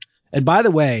a. And by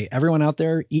the way, everyone out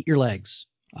there, eat your legs.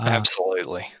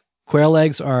 Absolutely. Quail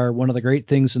legs are one of the great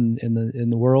things in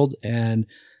the world, and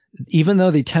even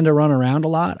though they tend to run around a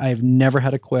lot, I've never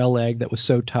had a quail leg that was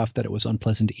so tough that it was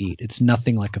unpleasant to eat. It's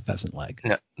nothing like a pheasant leg.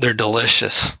 No, they're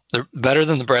delicious. They're better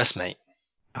than the breast meat.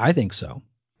 I think so.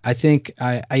 I think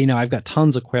I've got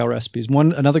tons of quail recipes.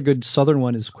 Another good Southern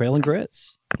one is quail and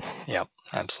grits. Yep,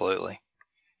 absolutely.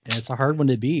 And it's a hard one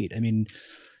to beat. I mean,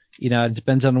 it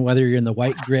depends on whether you're in the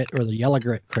white grit or the yellow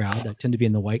grit crowd. I tend to be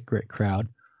in the white grit crowd.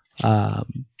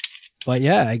 But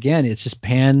yeah, again, it's just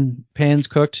pans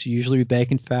cooked, usually with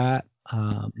bacon fat.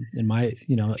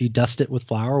 You dust it with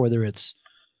flour, whether it's.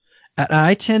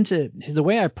 I tend to, the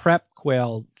way I prep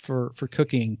quail for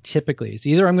cooking typically is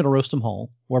either I'm going to roast them whole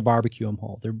or barbecue them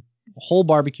whole. They're whole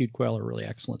barbecued quail are really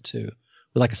excellent too,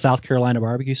 with like a South Carolina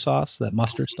barbecue sauce, that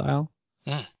mustard style.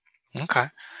 Okay.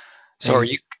 So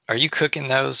are you cooking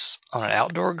those on an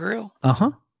outdoor grill? Uh-huh.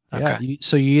 Okay. Yeah.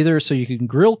 So you can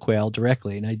grill quail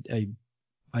directly, and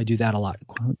I do that a lot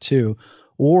too,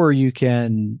 or you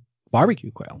can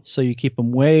barbecue quail. So you keep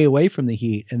them way away from the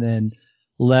heat and then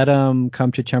let them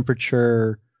come to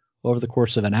temperature over the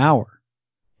course of an hour.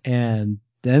 And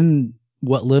then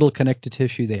what little connective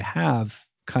tissue they have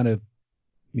kind of,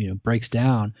 breaks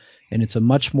down, and it's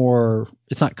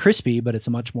not crispy, but it's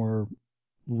a much more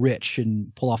rich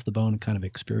and pull off the bone kind of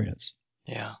experience.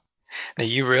 Yeah. Now,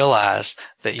 you realize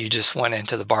that you just went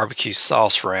into the barbecue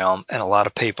sauce realm, and a lot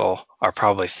of people are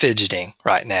probably fidgeting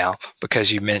right now because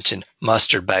you mentioned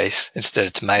mustard base instead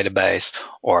of tomato base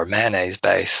or mayonnaise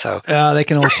base. So they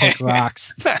can only kick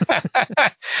rocks.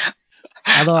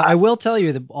 Although I will tell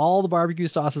you that all the barbecue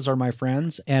sauces are my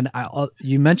friends, and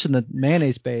you mentioned the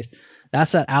mayonnaise base.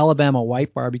 That's that Alabama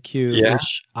white barbecue,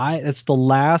 which it's the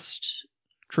last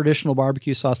traditional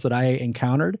barbecue sauce that I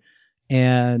encountered,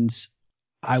 and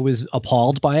I was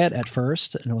appalled by it at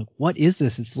first, and I'm like, what is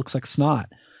this? It looks like snot.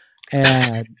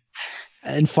 And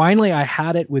finally I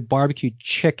had it with barbecued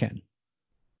chicken,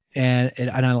 and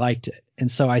I liked it.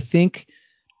 And so I think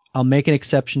I'll make an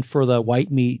exception for the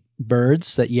white meat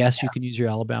birds, that yes, you can use your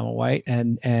Alabama white.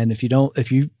 And if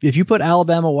you put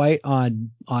Alabama white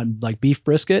on like beef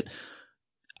brisket,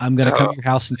 I'm going to come to your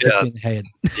house and kick you in the head.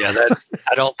 Yeah.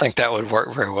 I don't think that would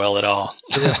work very well at all.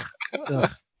 Ugh.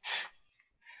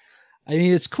 I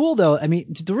mean, it's cool though. I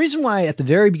mean, the reason why at the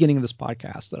very beginning of this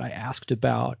podcast that I asked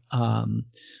about the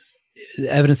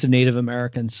evidence of Native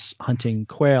Americans hunting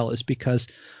quail is because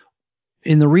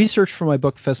in the research for my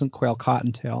book, Pheasant, Quail,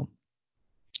 Cottontail,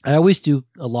 I always do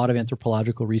a lot of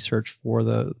anthropological research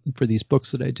for these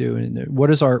books that I do. And what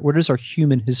is our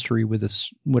human history with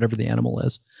this, whatever the animal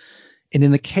is? And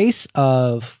in the case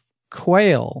of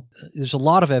quail, there's a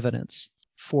lot of evidence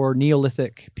for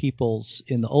Neolithic peoples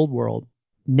in the Old World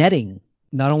netting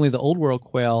not only the Old World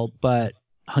quail, but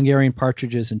Hungarian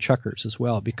partridges and chukars as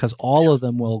well, because all of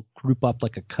them will group up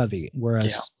like a covey,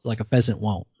 whereas like a pheasant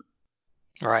won't.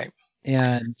 Right.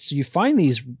 And so you find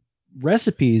these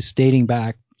recipes dating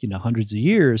back, hundreds of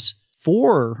years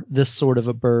for this sort of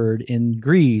a bird in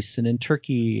Greece and in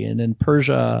Turkey and in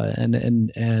Persia and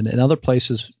in other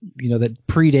places, that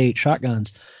predate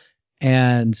shotguns.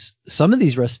 And some of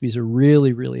these recipes are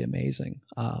really, really amazing.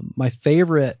 My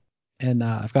favorite, and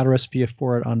I've got a recipe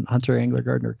for it on Hunter, Angler,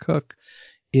 Gardener, Cook,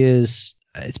 it's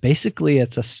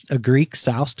a Greek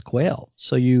soused quail.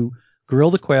 So you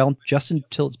grill the quail just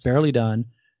until it's barely done,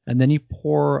 and then you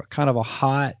pour kind of a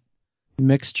hot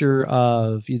mixture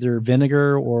of either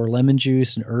vinegar or lemon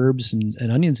juice and herbs and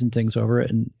onions and things over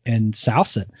it, and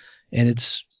souse it, and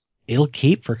it'll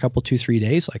keep for a couple, 2-3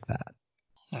 days like that.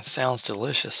 That sounds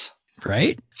delicious.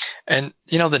 Right? And,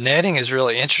 the netting is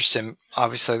really interesting.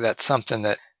 Obviously, that's something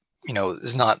that,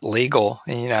 is not legal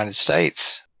in the United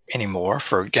States anymore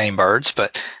for game birds,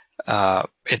 but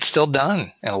it's still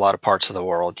done in a lot of parts of the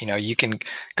world. You can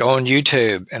go on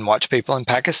YouTube and watch people in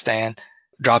Pakistan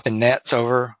dropping nets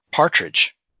over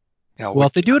partridge. Well,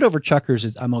 if they do it over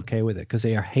chukars, I'm okay with it because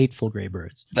they are hateful gray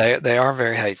birds. They are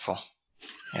very hateful.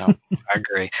 I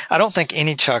agree. I don't think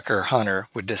any chucker hunter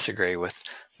would disagree with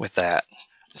that.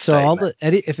 So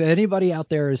if anybody out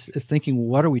there is thinking,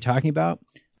 what are we talking about?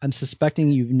 I'm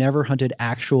suspecting you've never hunted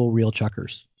actual real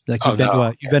chuckers. Like you've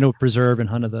been to a preserve and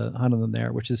hunted them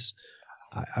there, which is,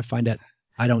 I find that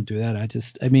I don't do that. It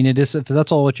is, if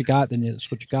that's all what you got, then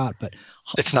it's what you got. But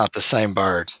it's not the same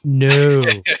bird. No,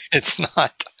 it's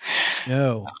not.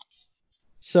 No.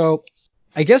 So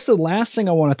I guess the last thing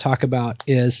I want to talk about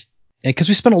is, because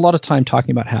we spent a lot of time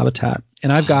talking about habitat,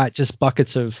 and I've got just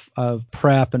buckets of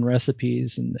prep and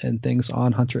recipes and things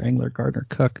on Hunter, Angler, Gardener,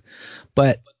 Cook,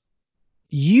 but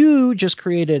you just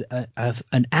created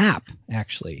an app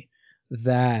actually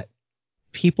that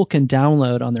people can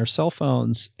download on their cell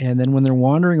phones, and then when they're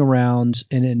wandering around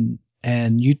and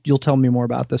you'll tell me more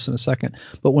about this in a second,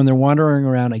 but when they're wandering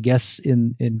around, I guess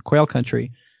in quail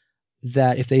country,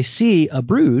 that if they see a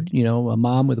brood, a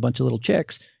mom with a bunch of little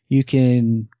chicks, you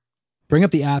can bring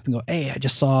up the app and go, hey, I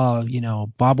just saw,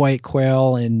 Bobwhite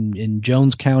Quail in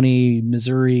Jones County,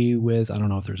 Missouri with, I don't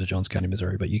know if there's a Jones County,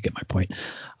 Missouri, but you get my point.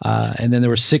 And then there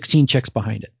were 16 chicks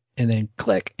behind it, and then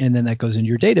click, and then that goes into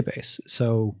your database.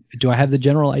 So do I have the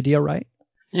general idea right?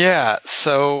 Yeah.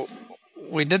 So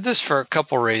we did this for a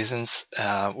couple reasons.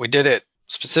 We did it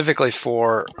specifically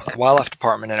for the wildlife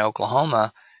department in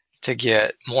Oklahoma to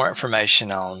get more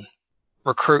information on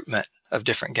recruitment of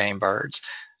different game birds.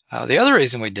 The other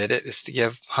reason we did it is to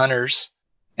give hunters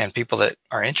and people that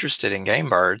are interested in game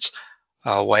birds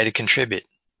a way to contribute,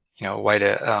 a way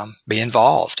to be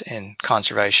involved in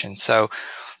conservation. So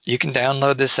you can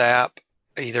download this app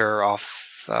either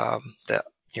off for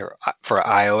an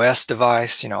iOS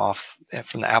device, off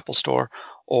from the Apple Store,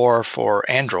 or for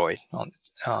Android,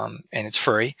 and it's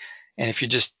free. And if you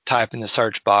just type in the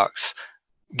search box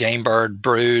game bird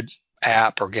brood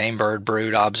app or game bird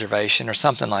brood observation or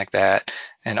something like that,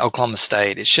 in Oklahoma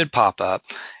State, it should pop up.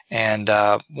 And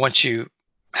once you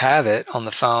have it on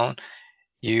the phone,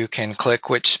 you can click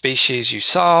which species you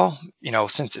saw.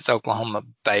 Since it's Oklahoma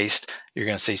based, you're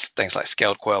going to see things like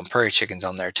scaled quail and prairie chickens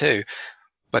on there too.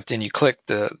 But then you click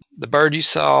the bird you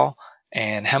saw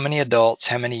and how many adults,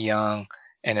 how many young,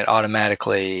 and it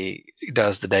automatically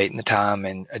does the date and the time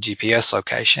and a GPS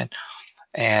location.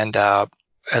 And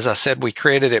as I said, we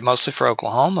created it mostly for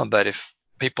Oklahoma, but if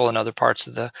people in other parts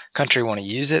of the country want to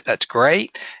use it, that's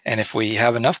great. And if we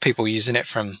have enough people using it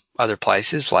from other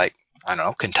places, like, I don't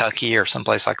know, Kentucky or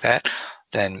someplace like that,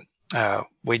 then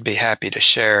we'd be happy to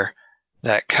share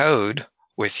that code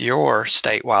with your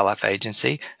state wildlife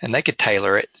agency, and they could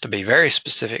tailor it to be very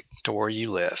specific to where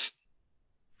you live.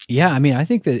 Yeah, I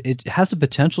think that it has the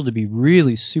potential to be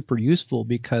really super useful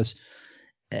because,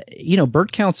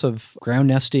 bird counts of ground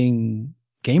nesting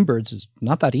game birds is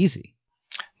not that easy.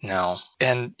 No.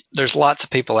 And there's lots of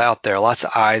people out there, lots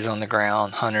of eyes on the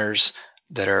ground, hunters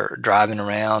that are driving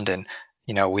around. And,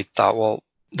 we thought, well,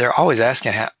 they're always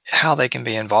asking how they can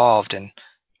be involved, and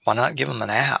why not give them an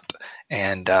app?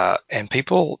 And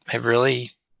people have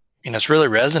really, it's really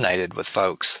resonated with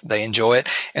folks. They enjoy it.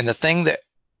 And the thing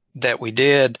that we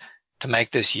did to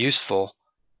make this useful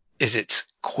is it's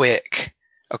quick.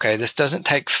 Okay, this doesn't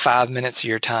take 5 minutes of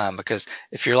your time, because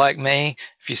if you're like me,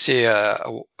 if you see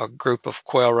a group of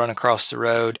quail run across the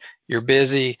road, you're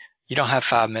busy, you don't have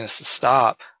 5 minutes to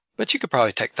stop, but you could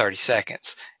probably take 30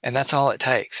 seconds, and that's all it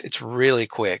takes. It's really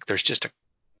quick. There's just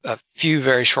a few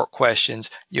very short questions.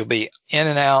 You'll be in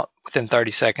and out within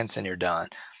 30 seconds, and you're done.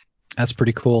 That's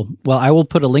pretty cool. Well, I will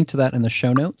put a link to that in the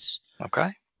show notes.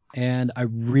 Okay. And I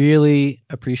really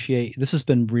appreciate, this has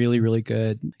been really, really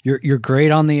good. You're great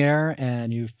on the air,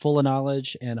 and you're full of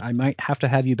knowledge, and I might have to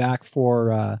have you back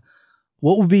for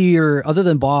what would be other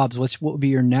than Bob's, what would be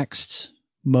your next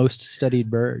most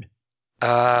studied bird?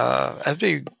 That'd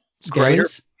be scaled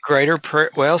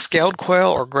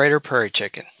quail or greater prairie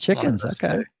chicken. Chickens,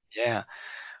 okay. Two. Yeah,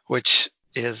 which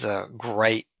is a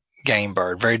great game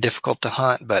bird. Very difficult to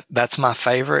hunt, but that's my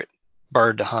favorite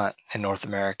bird to hunt in North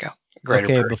America.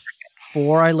 Okay,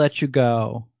 before I let you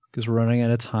go, because we're running out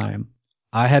of time,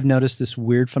 I have noticed this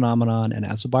weird phenomenon, and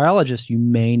as a biologist, you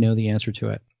may know the answer to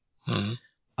it. Mm-hmm.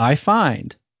 I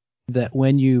find that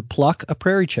when you pluck a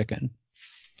prairie chicken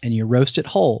and you roast it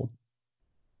whole,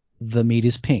 the meat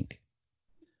is pink.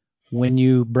 When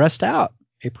you breast out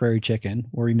a prairie chicken,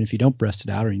 or even if you don't breast it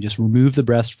out, or you just remove the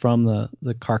breast from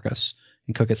the carcass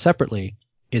and cook it separately,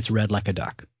 it's red like a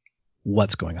duck.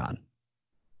 What's going on?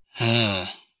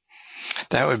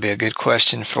 That would be a good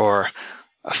question for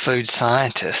a food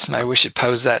scientist. Maybe we should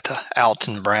pose that to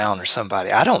Alton Brown or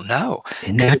somebody. I don't know.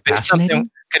 Isn't that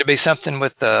fascinating? Could it be something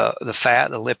with the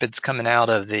fat, the lipids coming out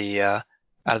of the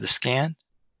skin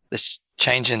that's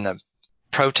changing the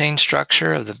protein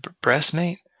structure of the breast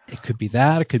meat? It could be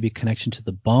that. It could be connection to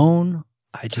the bone.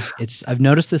 I've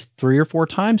noticed this 3 or 4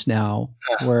 times now,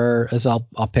 where as I'll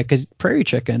pick a prairie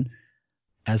chicken,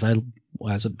 I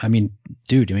mean,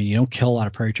 you don't kill a lot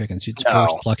of prairie chickens. It's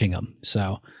first plucking them.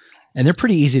 So, and they're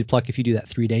pretty easy to pluck if you do that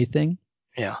 3-day thing.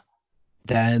 Yeah.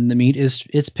 Then the meat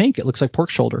it's pink. It looks like pork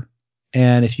shoulder.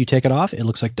 And if you take it off, it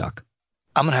looks like duck.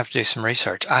 I'm going to have to do some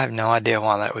research. I have no idea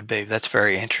why that would be. That's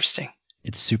very interesting.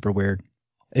 It's super weird.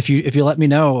 If you let me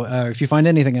know, if you find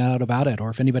anything out about it, or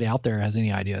if anybody out there has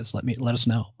any ideas, let us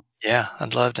know. Yeah,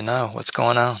 I'd love to know what's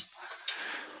going on.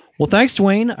 Well, thanks,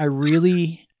 Dwayne. I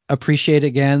really appreciate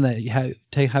again that you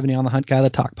having me on the Hunt Gather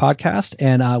Talk podcast,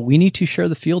 and we need to share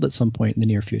the field at some point in the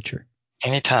near future.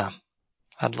 Anytime.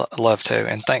 I'd love to.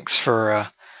 And thanks for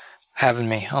having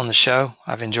me on the show.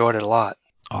 I've enjoyed it a lot.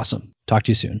 Awesome. Talk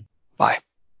to you soon. Bye.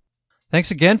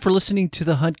 Thanks again for listening to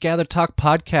the Hunt Gather Talk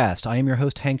podcast. I am your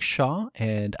host, Hank Shaw,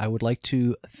 and I would like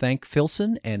to thank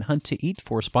Filson and Hunt to Eat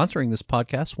for sponsoring this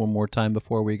podcast one more time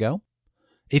before we go.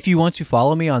 If you want to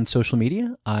follow me on social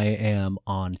media, I am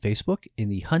on Facebook in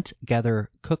the Hunt Gather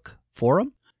Cook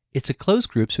Forum. It's a closed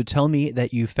group, so tell me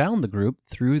that you found the group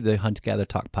through the Hunt Gather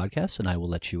Talk podcast, and I will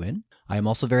let you in. I am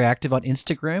also very active on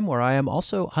Instagram, where I am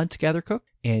also Hunt Gather Cook,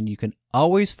 and you can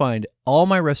always find all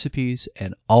my recipes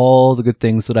and all the good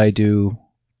things that I do,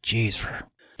 for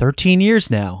 13 years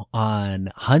now,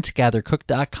 on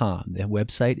huntgathercook.com. The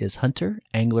website is Hunter,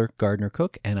 Angler, Gardener,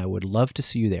 Cook, and I would love to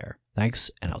see you there.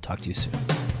 Thanks, and I'll talk to you soon.